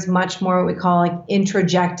where there's much more what we call like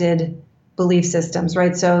introjected belief systems,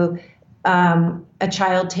 right? So a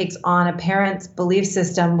child takes on a parent's belief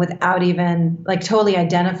system without even like totally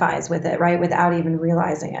identifies with it, right? Without even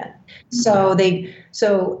realizing it. So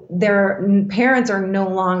their parents are no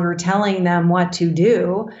longer telling them what to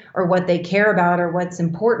do or what they care about or what's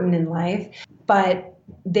important in life, but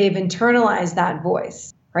they've internalized that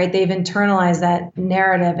voice, right? They've internalized that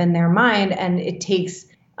narrative in their mind, and it takes,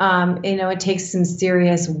 it takes some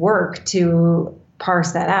serious work to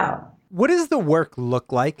parse that out. What does the work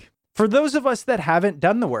look like for those of us that haven't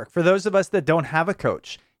done the work? For those of us that don't have a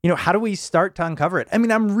coach, how do we start to uncover it? I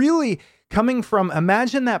mean, I'm really coming from,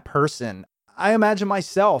 imagine that person. I imagine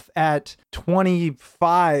myself at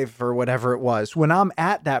 25 or whatever it was when I'm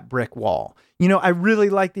at that brick wall. I really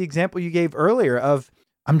like the example you gave earlier of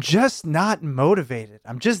I'm just not motivated.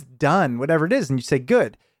 I'm just done, whatever it is. And you say,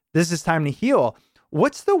 good, this is time to heal.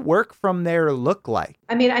 What's the work from there look like?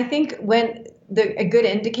 I mean, I think a good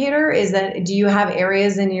indicator is that do you have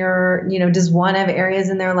areas in your, does one have areas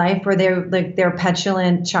in their life where their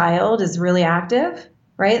petulant child is really active,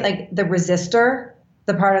 right? Like the resistor,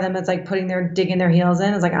 the part of them that's like digging their heels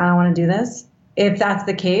in is like, I don't want to do this. If that's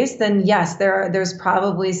the case, then yes, there's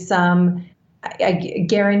probably I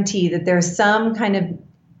guarantee that there's some kind of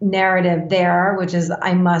narrative there, which is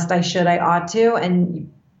I must, I should, I ought to.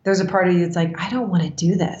 And there's a part of you that's like, I don't want to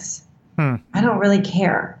do this. I don't really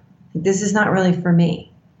care. This is not really for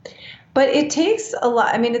me. But it takes a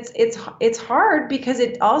lot. I mean, it's hard because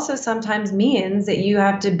it also sometimes means that you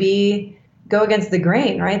have to go against the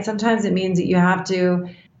grain, right? Sometimes it means that you have to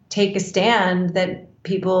take a stand that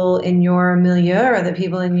people in your milieu or the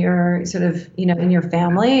people in your sort of, in your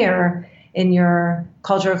family or in your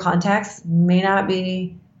cultural context may not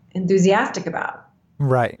be enthusiastic about.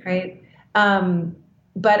 Right. Right.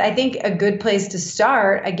 But I think a good place to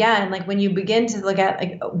start, again, like when you begin to look at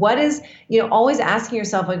like what is, always asking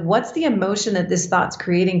yourself, like, what's the emotion that this thought's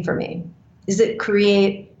creating for me? Does it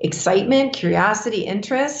create excitement, curiosity,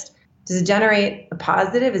 interest? Does it generate a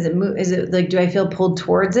positive? Is it like, do I feel pulled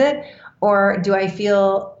towards it? Or do I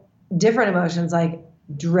feel different emotions like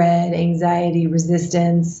dread, anxiety,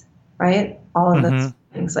 resistance, right? All of those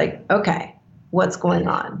things like, okay, what's going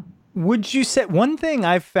on? Would you say one thing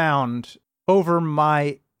I've found over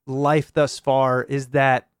my life thus far is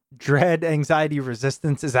that dread, anxiety,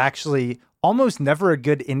 resistance is actually almost never a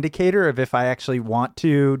good indicator of if I actually want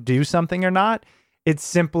to do something or not. It's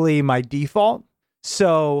simply my default.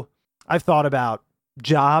 So I've thought about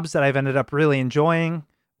jobs that I've ended up really enjoying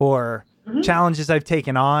or challenges I've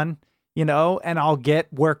taken on, and I'll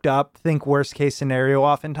get worked up, think worst case scenario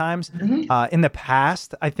oftentimes. In the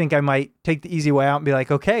past, I think I might take the easy way out and be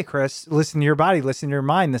like, okay, Chris, listen to your body, listen to your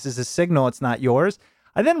mind. This is a signal. It's not yours.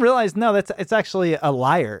 I then realized, no, it's actually a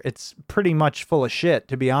liar. It's pretty much full of shit,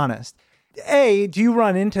 to be honest. A, do you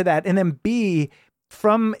run into that? And then B,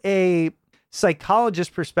 from a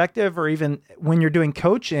psychologist perspective, or even when you're doing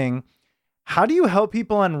coaching, how do you help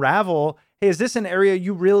people unravel, hey, is this an area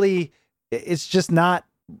you really, it's just not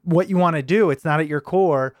what you want to do, it's not at your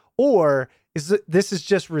core, or this is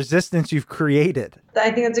just resistance you've created?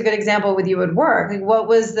 I think that's a good example with you at work. Like what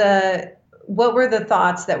were the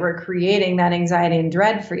thoughts that were creating that anxiety and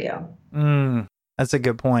dread for you? That's a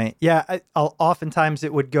good point. Yeah, oftentimes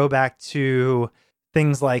it would go back to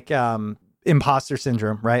things like imposter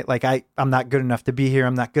syndrome, right? Like I'm not good enough to be here.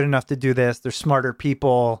 I'm not good enough to do this. There's smarter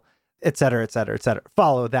people, et cetera, et cetera, et cetera.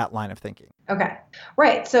 Follow that line of thinking. Okay.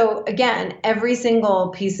 Right. So again, every single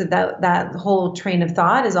piece of that whole train of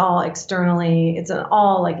thought is all externally, it's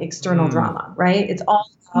all like external drama, right? It's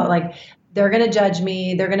all about like, they're going to judge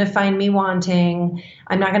me. They're going to find me wanting.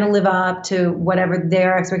 I'm not going to live up to whatever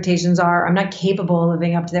their expectations are. I'm not capable of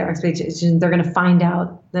living up to their expectations. They're going to find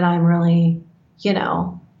out that I'm really,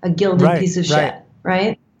 a gilded piece of shit,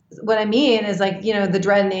 right? What I mean is like, the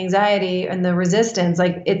dread and the anxiety and the resistance,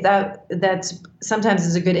 like that's sometimes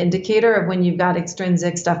is a good indicator of when you've got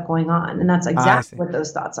extrinsic stuff going on. And that's exactly what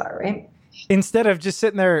those thoughts are, right? Instead of just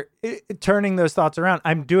sitting there turning those thoughts around,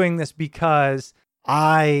 I'm doing this because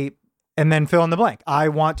and then fill in the blank. I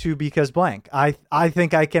want to because blank. I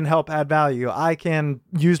think I can help add value. I can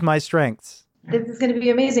use my strengths. This is going to be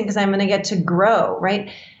amazing because I'm going to get to grow,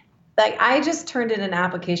 right? Like I just turned in an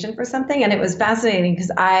application for something and it was fascinating because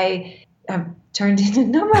I have turned in a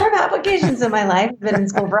number of applications in my life. I've been in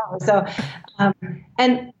school forever. So,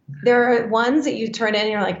 and there are ones that you turn in and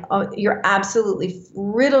you're like, oh, you're absolutely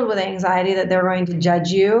riddled with anxiety that they're going to judge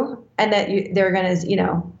you and that they're going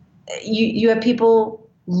to, you have people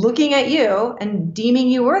looking at you and deeming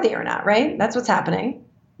you worthy or not, right? That's what's happening.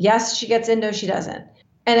 Yes, she gets in, no, she doesn't.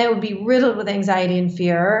 And it would be riddled with anxiety and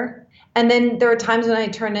fear. And then there are times when I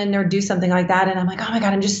turn in or do something like that and I'm like, oh my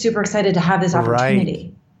God, I'm just super excited to have this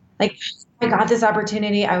opportunity. Right. Like I got this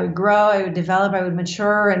opportunity. I would grow, I would develop, I would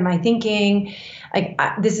mature in my thinking. Like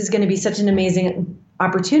this is going to be such an amazing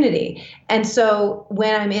opportunity. And so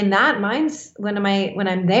when I'm in that mindset, when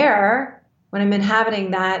I'm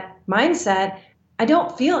inhabiting that mindset, I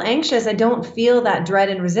don't feel anxious. I don't feel that dread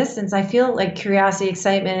and resistance. I feel like curiosity,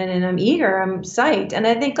 excitement, and I'm eager, I'm psyched. And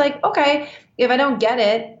I think like, okay, if I don't get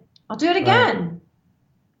it, I'll do it again. Right.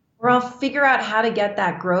 Or I'll figure out how to get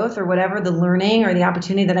that growth or whatever the learning or the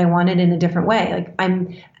opportunity that I wanted in a different way. Like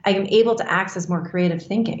I'm able to access more creative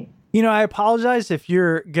thinking. I apologize if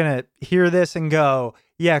you're going to hear this and go,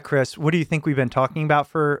 yeah, Chris, what do you think we've been talking about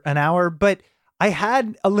for an hour? But I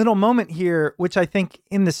had a little moment here, which I think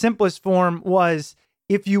in the simplest form was,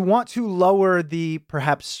 if you want to lower the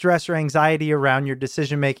perhaps stress or anxiety around your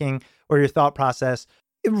decision-making or your thought process,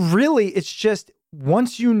 it's just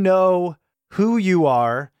once you know who you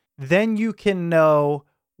are, then you can know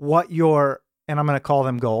what your, and I'm going to call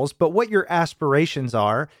them goals, but what your aspirations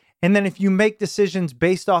are. And then if you make decisions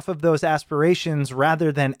based off of those aspirations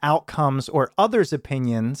rather than outcomes or others'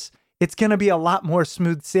 opinions, it's going to be a lot more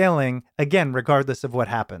smooth sailing, again, regardless of what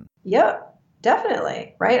happened. Yep.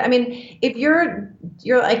 Definitely. Right. I mean, if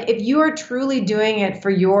if you are truly doing it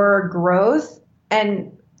for your growth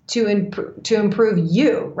and to improve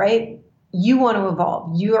you, right? You want to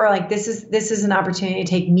evolve. You are like, this is an opportunity to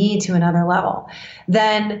take me to another level.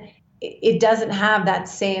 Then it doesn't have that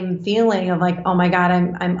same feeling of like, oh my God,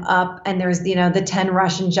 I'm up and there's, the 10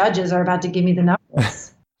 Russian judges are about to give me the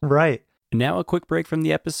numbers. Right. Now a quick break from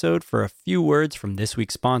the episode for a few words from this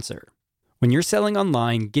week's sponsor. When you're selling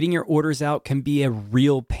online, getting your orders out can be a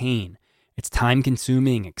real pain. It's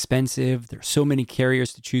time-consuming, expensive. There's so many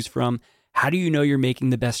carriers to choose from. How do you know you're making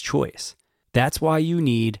the best choice? That's why you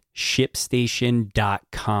need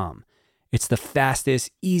ShipStation.com. It's the fastest,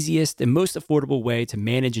 easiest, and most affordable way to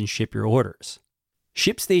manage and ship your orders.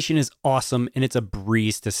 ShipStation is awesome, and it's a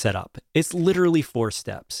breeze to set up. It's literally 4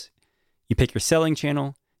 steps. You pick your selling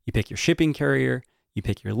channel, you pick your shipping carrier, you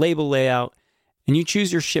pick your label layout, and you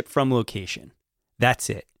choose your ship from location. That's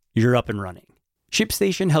it. You're up and running.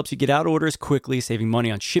 ShipStation helps you get out orders quickly, saving money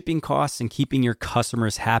on shipping costs and keeping your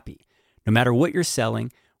customers happy. No matter what you're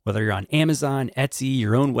selling, whether you're on Amazon, Etsy,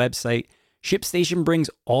 your own website, ShipStation brings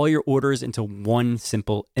all your orders into one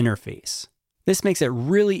simple interface. This makes it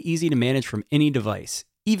really easy to manage from any device,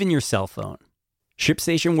 even your cell phone.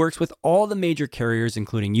 ShipStation works with all the major carriers,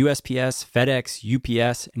 including USPS, FedEx,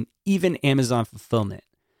 UPS, and even Amazon Fulfillment.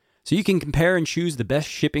 So you can compare and choose the best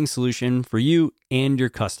shipping solution for you and your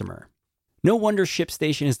customer. No wonder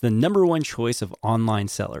ShipStation is the #1 choice of online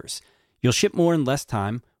sellers. You'll ship more in less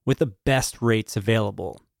time with the best rates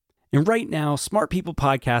available. And right now, Smart People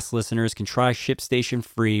Podcast listeners can try ShipStation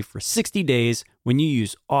free for 60 days when you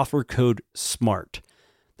use offer code SMART.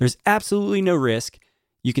 There's absolutely no risk.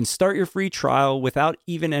 You can start your free trial without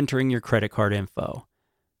even entering your credit card info.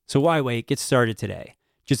 So why wait? Get started today.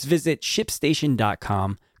 Just visit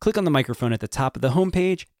ShipStation.com, click on the microphone at the top of the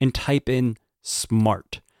homepage, and type in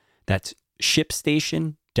SMART. That's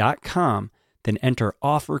ShipStation.com, then enter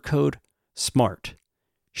offer code SMART.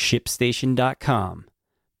 ShipStation.com.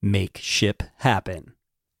 Make ship happen.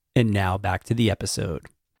 And now back to the episode.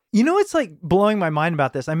 It's like blowing my mind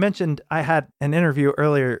about this. I mentioned I had an interview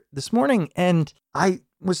earlier this morning, and I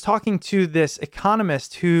was talking to this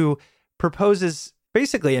economist who proposes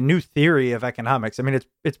basically a new theory of economics. I mean,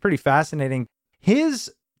 it's pretty fascinating.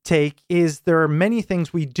 His take is there are many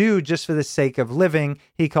things we do just for the sake of living.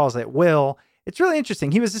 He calls it will. It's really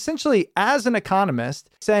interesting. He was essentially, as an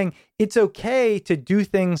economist, saying it's okay to do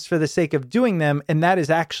things for the sake of doing them, and that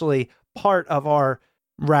is actually part of our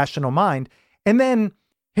rational mind. And then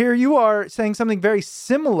here you are saying something very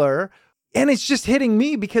similar, and it's just hitting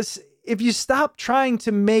me because if you stop trying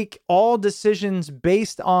to make all decisions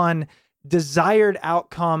based on desired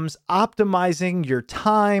outcomes, optimizing your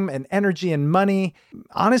time and energy and money,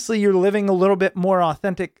 honestly, you're living a little bit more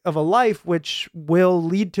authentic of a life, which will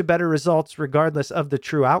lead to better results regardless of the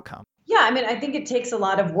true outcome. Yeah. I mean, I think it takes a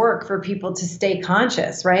lot of work for people to stay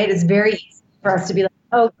conscious, right? It's very easy for us to be like,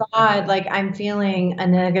 oh God, like I'm feeling a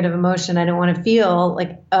negative emotion I don't want to feel,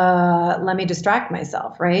 like, let me distract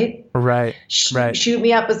myself, right? Right. Shoot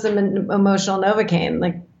me up with some emotional Novocaine.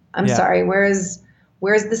 Like, I'm sorry, where's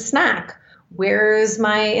the snack? Where's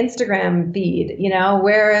my Instagram feed?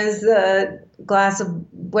 Where is the glass of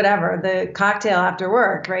whatever, the cocktail after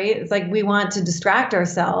work, right? It's like we want to distract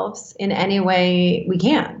ourselves in any way we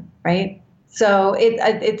can, right? So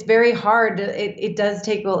it's very hard. It does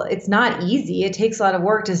take, it's not easy. It takes a lot of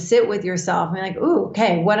work to sit with yourself and be like, ooh,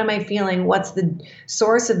 okay, what am I feeling? What's the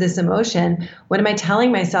source of this emotion? What am I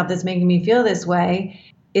telling myself that's making me feel this way?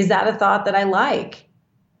 Is that a thought that I like?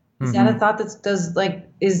 Is that a thought that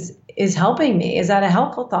is helping me? Is that a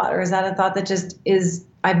helpful thought? Or is that a thought that just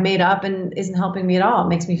I've made up and isn't helping me at all? It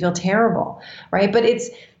makes me feel terrible, right? But it's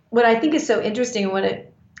what I think is so interesting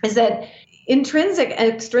is that intrinsic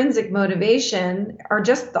and extrinsic motivation are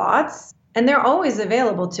just thoughts, and they're always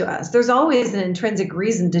available to us. There's always an intrinsic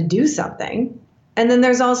reason to do something. And then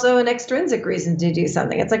there's also an extrinsic reason to do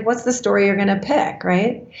something. It's like, what's the story you're going to pick,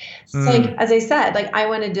 right? Like, as I said, like I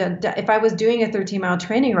wanted to, if I was doing a 13-mile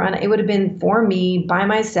training run, it would have been for me by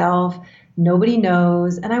myself. Nobody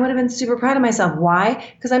knows. And I would have been super proud of myself.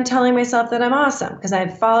 Why? Because I'm telling myself that I'm awesome because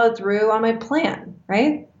I've followed through on my plan,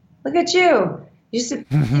 right? Look at you. You just did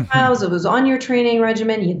 15 miles. It was on your training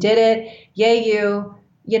regimen. You did it. Yay,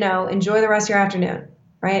 you know, enjoy the rest of your afternoon,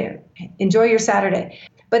 right? Enjoy your Saturday.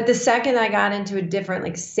 But the second I got into a different,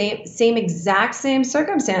 like same exact same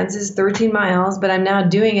circumstances, 13 miles, but I'm now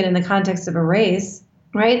doing it in the context of a race,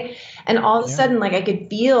 right? And all of a sudden, like I could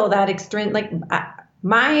feel that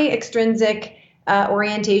my extrinsic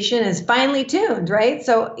orientation is finely tuned, right?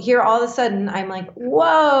 So here all of a sudden I'm like,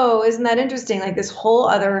 whoa, isn't that interesting? Like this whole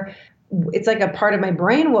other, it's like a part of my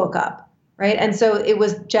brain woke up, right? And so it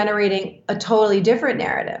was generating a totally different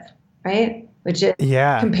narrative, right? Which is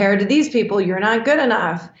compared to these people, you're not good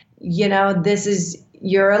enough. You know,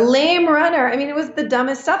 you're a lame runner. I mean, it was the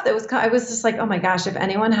dumbest stuff I was just like, oh my gosh, if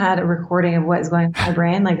anyone had a recording of what is going on in my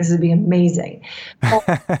brain, like this would be amazing.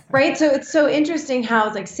 Right. So it's so interesting how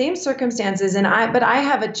it's like same circumstances but I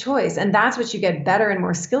have a choice, and that's what you get better and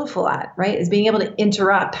more skillful at, right? Is being able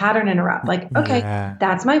to pattern interrupt. Like, okay,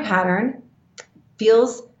 that's my pattern.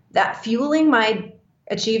 Feels that fueling my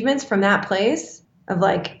achievements from that place of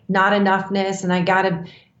like not enoughness, and I gotta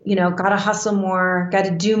hustle more,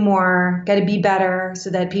 gotta do more, gotta be better so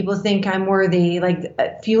that people think I'm worthy. Like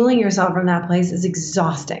fueling yourself from that place is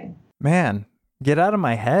exhausting. Man, get out of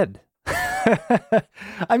my head.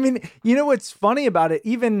 I mean, you know what's funny about it,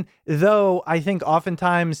 even though I think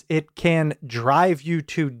oftentimes it can drive you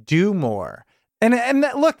to do more. And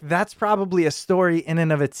look, that's probably a story in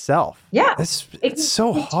and of itself. Yeah. It's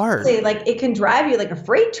so hard. Like it can drive you like a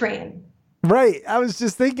freight train. Right. I was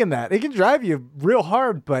just thinking that it can drive you real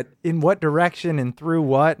hard, but in what direction and through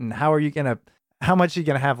what, and how much are you going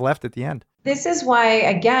to have left at the end? This is why,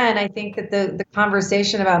 again, I think that the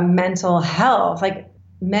conversation about mental health,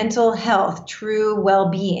 true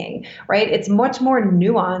well-being, right? It's much more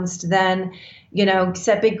nuanced than, you know,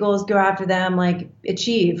 set big goals, go after them, like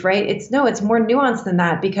achieve, right? It's more nuanced than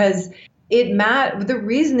that, because the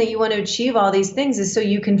reason that you want to achieve all these things is so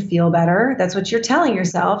you can feel better. That's what you're telling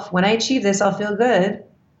yourself. When I achieve this, I'll feel good,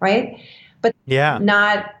 right? But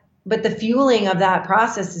but the fueling of that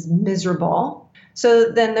process is miserable. So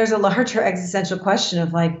then there's a larger existential question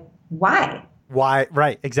of like, why? Why?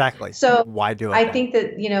 Right. Exactly. So why do it? I think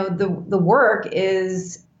that, you know, the work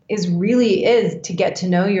is really to get to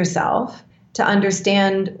know yourself, to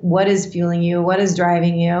understand what is fueling you, what is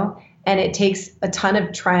driving you. And it takes a ton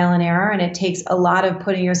of trial and error, and it takes a lot of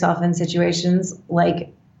putting yourself in situations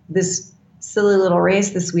like this silly little race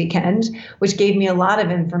this weekend, which gave me a lot of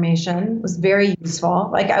information, was very useful.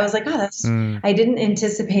 Like I was like, I didn't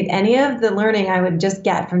anticipate any of the learning I would just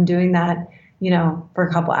get from doing that, you know, for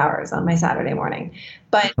a couple hours on my Saturday morning.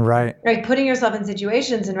 But like putting yourself in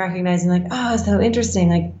situations and recognizing like, oh, it's so interesting.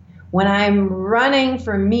 Like when I'm running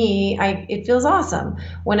for me, it feels awesome.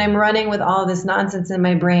 When I'm running with all this nonsense in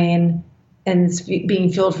my brain and it's being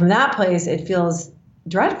fueled from that place, it feels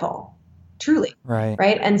dreadful, truly.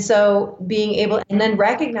 Right. And so being able, and then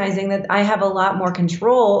recognizing that I have a lot more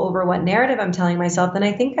control over what narrative I'm telling myself than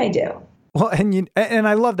I think I do. Well, and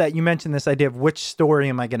I love that you mentioned this idea of which story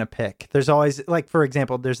am I going to pick? There's always, like, for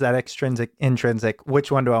example, there's that extrinsic, intrinsic,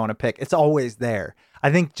 which one do I want to pick? It's always there. I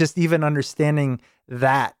think just even understanding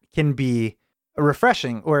that can be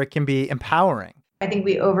refreshing, or it can be empowering. I think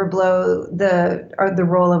we overblow the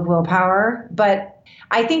role of willpower, but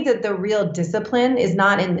I think that the real discipline is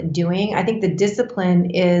not in the doing. I think the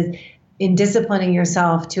discipline is in disciplining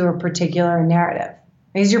yourself to a particular narrative.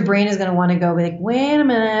 Because your brain is going to want to go be like, wait a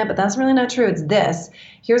minute, but that's really not true. It's this.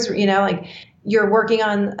 Here's, you know, like you're working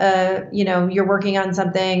on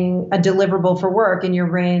something, a deliverable for work, and your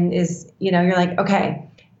brain is, you know, you're like, okay,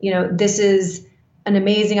 you know, this is an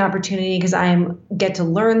amazing opportunity because get to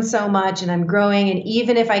learn so much and I'm growing. And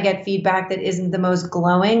even if I get feedback that isn't the most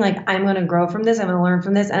glowing, like I'm going to grow from this, I'm going to learn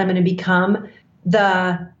from this, and I'm going to become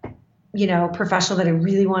the, you know, professional that I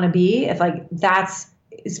really want to be. If like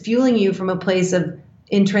is fueling you from a place of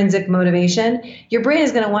intrinsic motivation, your brain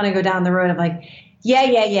is going to want to go down the road of like,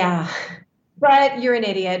 yeah, but you're an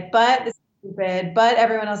idiot, but this is stupid, but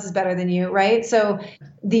everyone else is better than you, right? So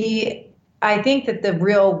I think that the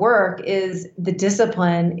real work is the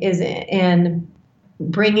discipline is in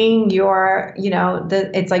bringing your, you know,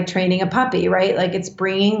 it's like training a puppy, right? Like it's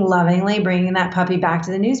lovingly bringing that puppy back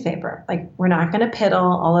to the newspaper. Like we're not going to piddle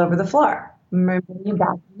all over the floor. We're bringing you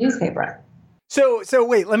back to the newspaper. So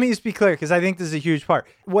wait, let me just be clear, because I think this is a huge part.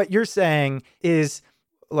 What you're saying is,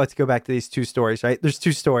 let's go back to these two stories, right? There's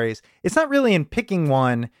two stories. It's not really in picking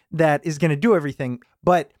one that is going to do everything,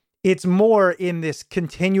 but it's more in this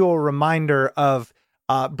continual reminder of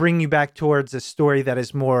bringing you back towards a story that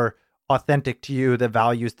is more authentic to you, the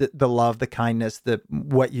values, the love, the kindness,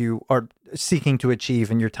 what you are seeking to achieve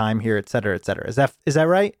in your time here, et cetera, et cetera. Is that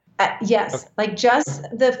right? Yes. Okay. Like just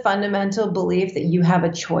the fundamental belief that you have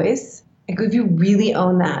a choice. Like if you really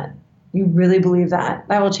own that, you really believe that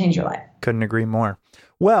will change your life. Couldn't agree more.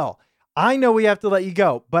 Well, I know we have to let you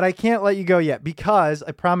go, but I can't let you go yet because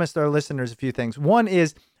I promised our listeners a few things. One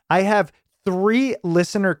is I have 3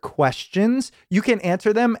 listener questions. You can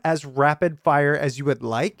answer them as rapid fire as you would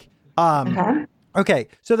like. Okay.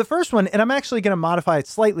 So the first one, and I'm actually going to modify it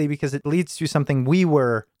slightly because it leads to something we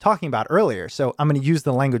were talking about earlier. So I'm going to use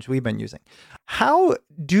the language we've been using. How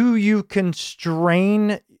do you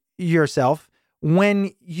constrain yourself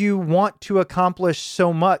when you want to accomplish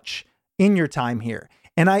so much in your time here?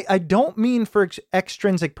 And I don't mean for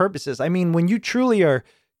extrinsic purposes. I mean, when you truly are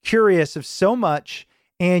curious of so much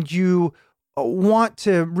and you want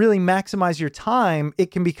to really maximize your time,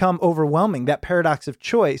 it can become overwhelming, that paradox of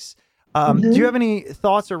choice. Do you have any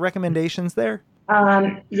thoughts or recommendations there?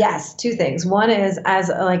 Yes, 2 things. One is as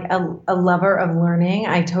a lover of learning,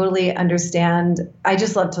 I totally understand. I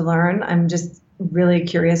just love to learn. I'm just really a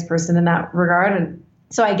curious person in that regard. And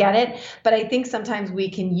so I get it. But I think sometimes we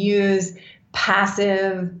can use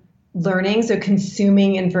passive learning, so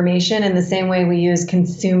consuming information in the same way we use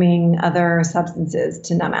consuming other substances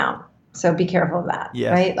to numb out. So be careful of that,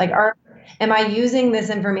 right? Like am I using this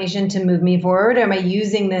information to move me forward? Or am I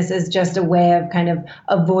using this as just a way of kind of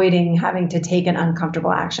avoiding having to take an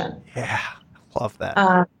uncomfortable action? Yeah, love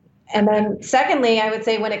that. And then secondly, I would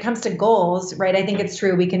say when it comes to goals, right, I think it's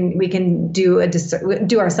true. We can do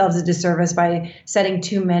ourselves a disservice by setting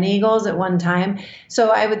too many goals at one time.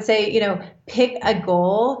 So I would say, pick a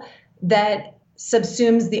goal that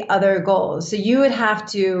subsumes the other goals. So you would have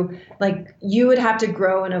to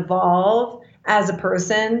grow and evolve as a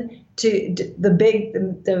person to the big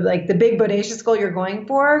bodacious goal you're going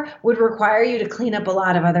for would require you to clean up a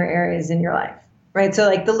lot of other areas in your life, right? So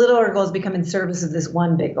like the littler goals become in service of this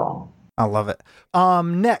one big goal. I love it.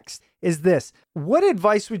 Next is this. What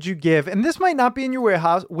advice would you give? And this might not be in your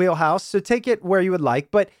wheelhouse, so take it where you would like.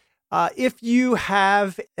 But if you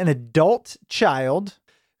have an adult child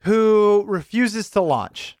who refuses to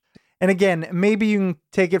launch, and again, maybe you can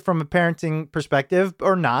take it from a parenting perspective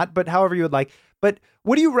or not, but however you would like. But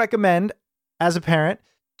what do you recommend as a parent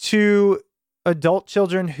to adult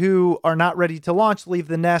children who are not ready to launch, leave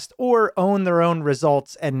the nest, or own their own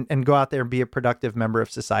results and go out there and be a productive member of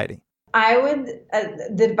society? I would,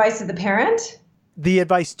 the advice of the parent? The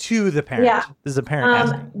advice to the parent. Yeah. This is a parent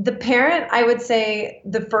asking. The parent, I would say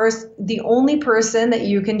the only person that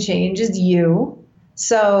you can change is you.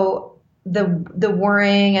 So the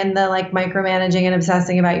worrying and the micromanaging and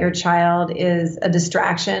obsessing about your child is a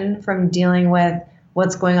distraction from dealing with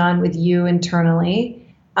what's going on with you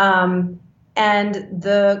internally. And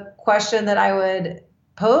the question that I would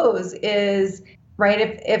pose is,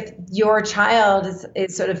 right, if your child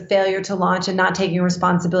is sort of failure to launch and not taking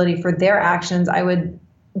responsibility for their actions, I would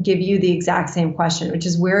give you the exact same question, which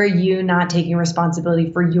is, where are you not taking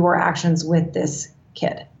responsibility for your actions with this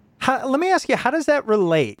kid? Let me ask you, how does that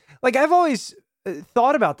relate? I've always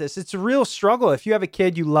thought about this. It's a real struggle. If you have a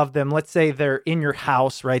kid, you love them. Let's say they're in your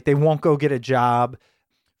house, right? They won't go get a job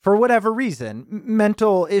for whatever reason,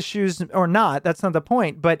 mental issues or not. That's not the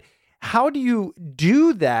point. But how do you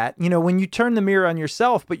do that? When you turn the mirror on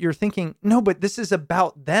yourself, but you're thinking, no, but this is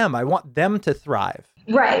about them. I want them to thrive.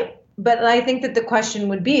 Right. But I think that the question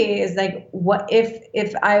would be is what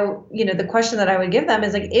if I, the question that I would give them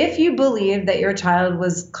is if you believe that your child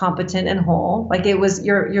was competent and whole, it was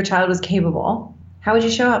your child was capable, how would you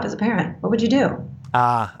show up as a parent? What would you do?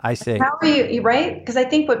 I see. How are you right? Because I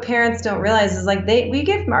think what parents don't realize is we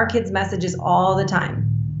give our kids messages all the time.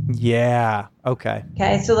 Yeah. Okay.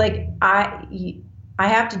 Okay. So I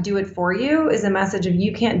have to do it for you is a message of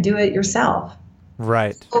you can't do it yourself.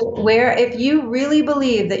 Right. So if you really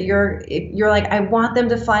believe that you're I want them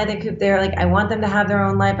to fly the coop there, I want them to have their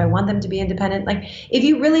own life, I want them to be independent. If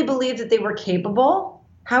you really believe that they were capable,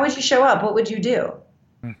 how would you show up? What would you do?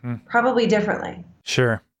 Mm-hmm. Probably differently.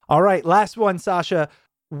 Sure. All right. Last one, Sasha.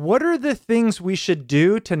 What are the things we should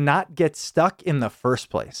do to not get stuck in the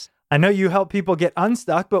first place? I know you help people get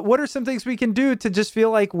unstuck, but what are some things we can do to just feel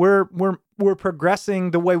like we're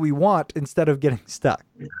progressing the way we want instead of getting stuck?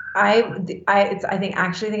 I think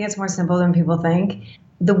it's more simple than people think.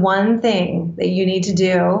 The one thing that you need to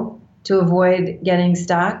do to avoid getting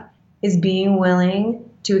stuck is being willing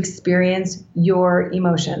to experience your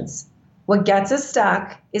emotions. What gets us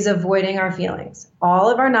stuck is avoiding our feelings. All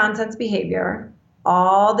of our nonsense behavior,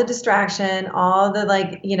 all the distraction, all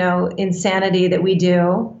the insanity that we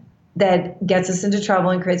do that gets us into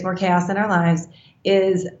trouble and creates more chaos in our lives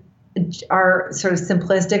is our sort of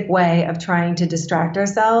simplistic way of trying to distract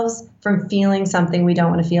ourselves from feeling something we don't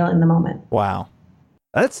want to feel in the moment. Wow.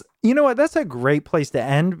 That's, you know what? That's a great place to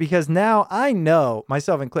end, because now I know,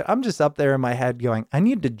 myself included, I'm just up there in my head going, I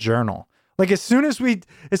need to journal. Like as soon as we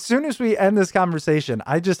end this conversation,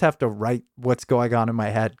 I just have to write what's going on in my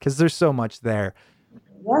head, because there's so much there.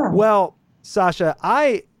 Yeah. Well, Sasha,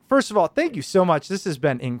 first of all, thank you so much. This has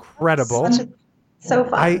been incredible. So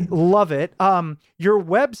fun. I love it. Your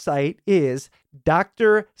website is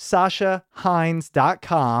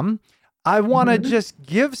drsashaheinz.com. I want to just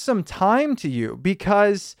give some time to you,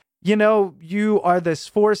 because, you know, you are this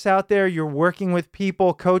force out there. You're working with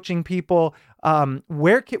people, coaching people.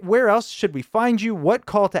 Where else should we find you? What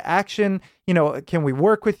call to action? You know, can we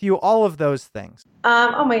work with you? All of those things.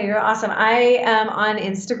 Oh my, you're awesome. I am on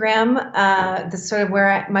Instagram. This sort of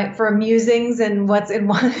where for musings and what's in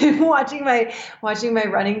watching my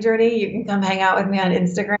running journey. You can come hang out with me on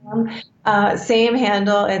Instagram. Same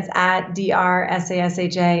handle. It's at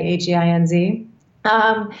DRSASHAHEINZ.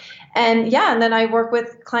 And then I work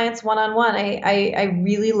with clients one-on-one. I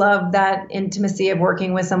really love that intimacy of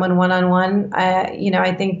working with someone one-on-one.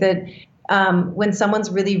 I think that when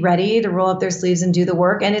someone's really ready to roll up their sleeves and do the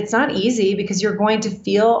work, and it's not easy, because you're going to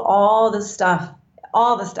feel all the stuff,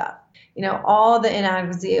 all the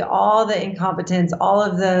inadequacy, all the incompetence, all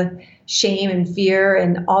of the shame and fear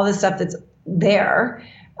and all the stuff that's there.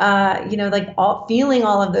 Feeling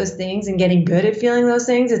all of those things and getting good at feeling those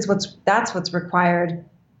things. That's what's required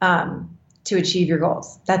to achieve your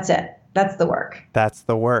goals. That's it. That's the work. That's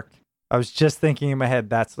the work. I was just thinking in my head,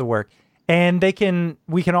 that's the work. And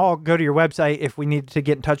we can all go to your website if we need to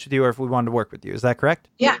get in touch with you, or if we wanted to work with you. Is that correct?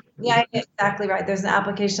 Yeah, exactly right. There's an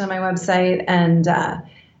application on my website, and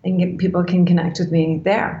people can connect with me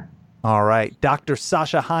there. All right.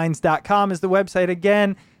 drsashaheinz.com is the website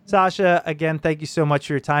again. Sasha, again, thank you so much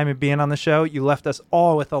for your time and being on the show. You left us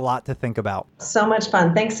all with a lot to think about. So much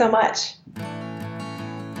fun. Thanks so much.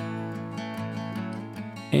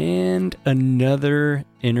 And another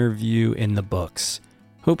interview in the books.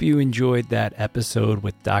 Hope you enjoyed that episode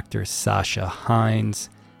with Dr. Sasha Heinz.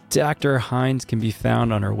 Dr. Heinz can be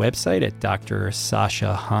found on her website at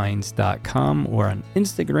drsashaheinz.com or on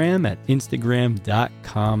Instagram at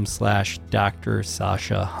instagram.com/Dr.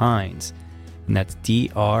 Sasha Heinz. And that's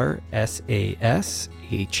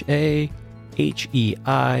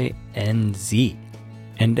DRSASHAHEINZ.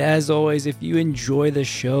 And as always, if you enjoy the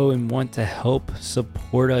show and want to help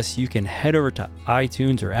support us, you can head over to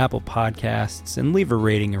iTunes or Apple Podcasts and leave a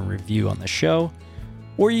rating and review on the show.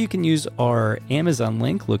 Or you can use our Amazon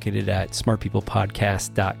link located at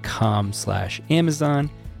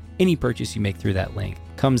smartpeoplepodcast.com/Amazon. Any purchase you make through that link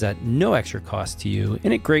comes at no extra cost to you,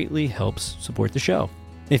 and it greatly helps support the show.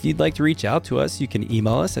 If you'd like to reach out to us, you can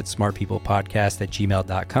email us at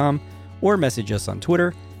smartpeoplepodcast@gmail.com or message us on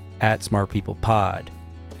Twitter at smartpeoplepod.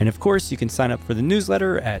 And of course, you can sign up for the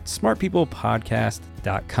newsletter at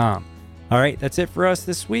smartpeoplepodcast.com. All right, that's it for us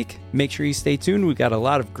this week. Make sure you stay tuned. We've got a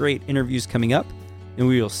lot of great interviews coming up, and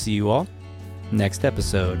we will see you all next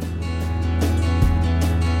episode.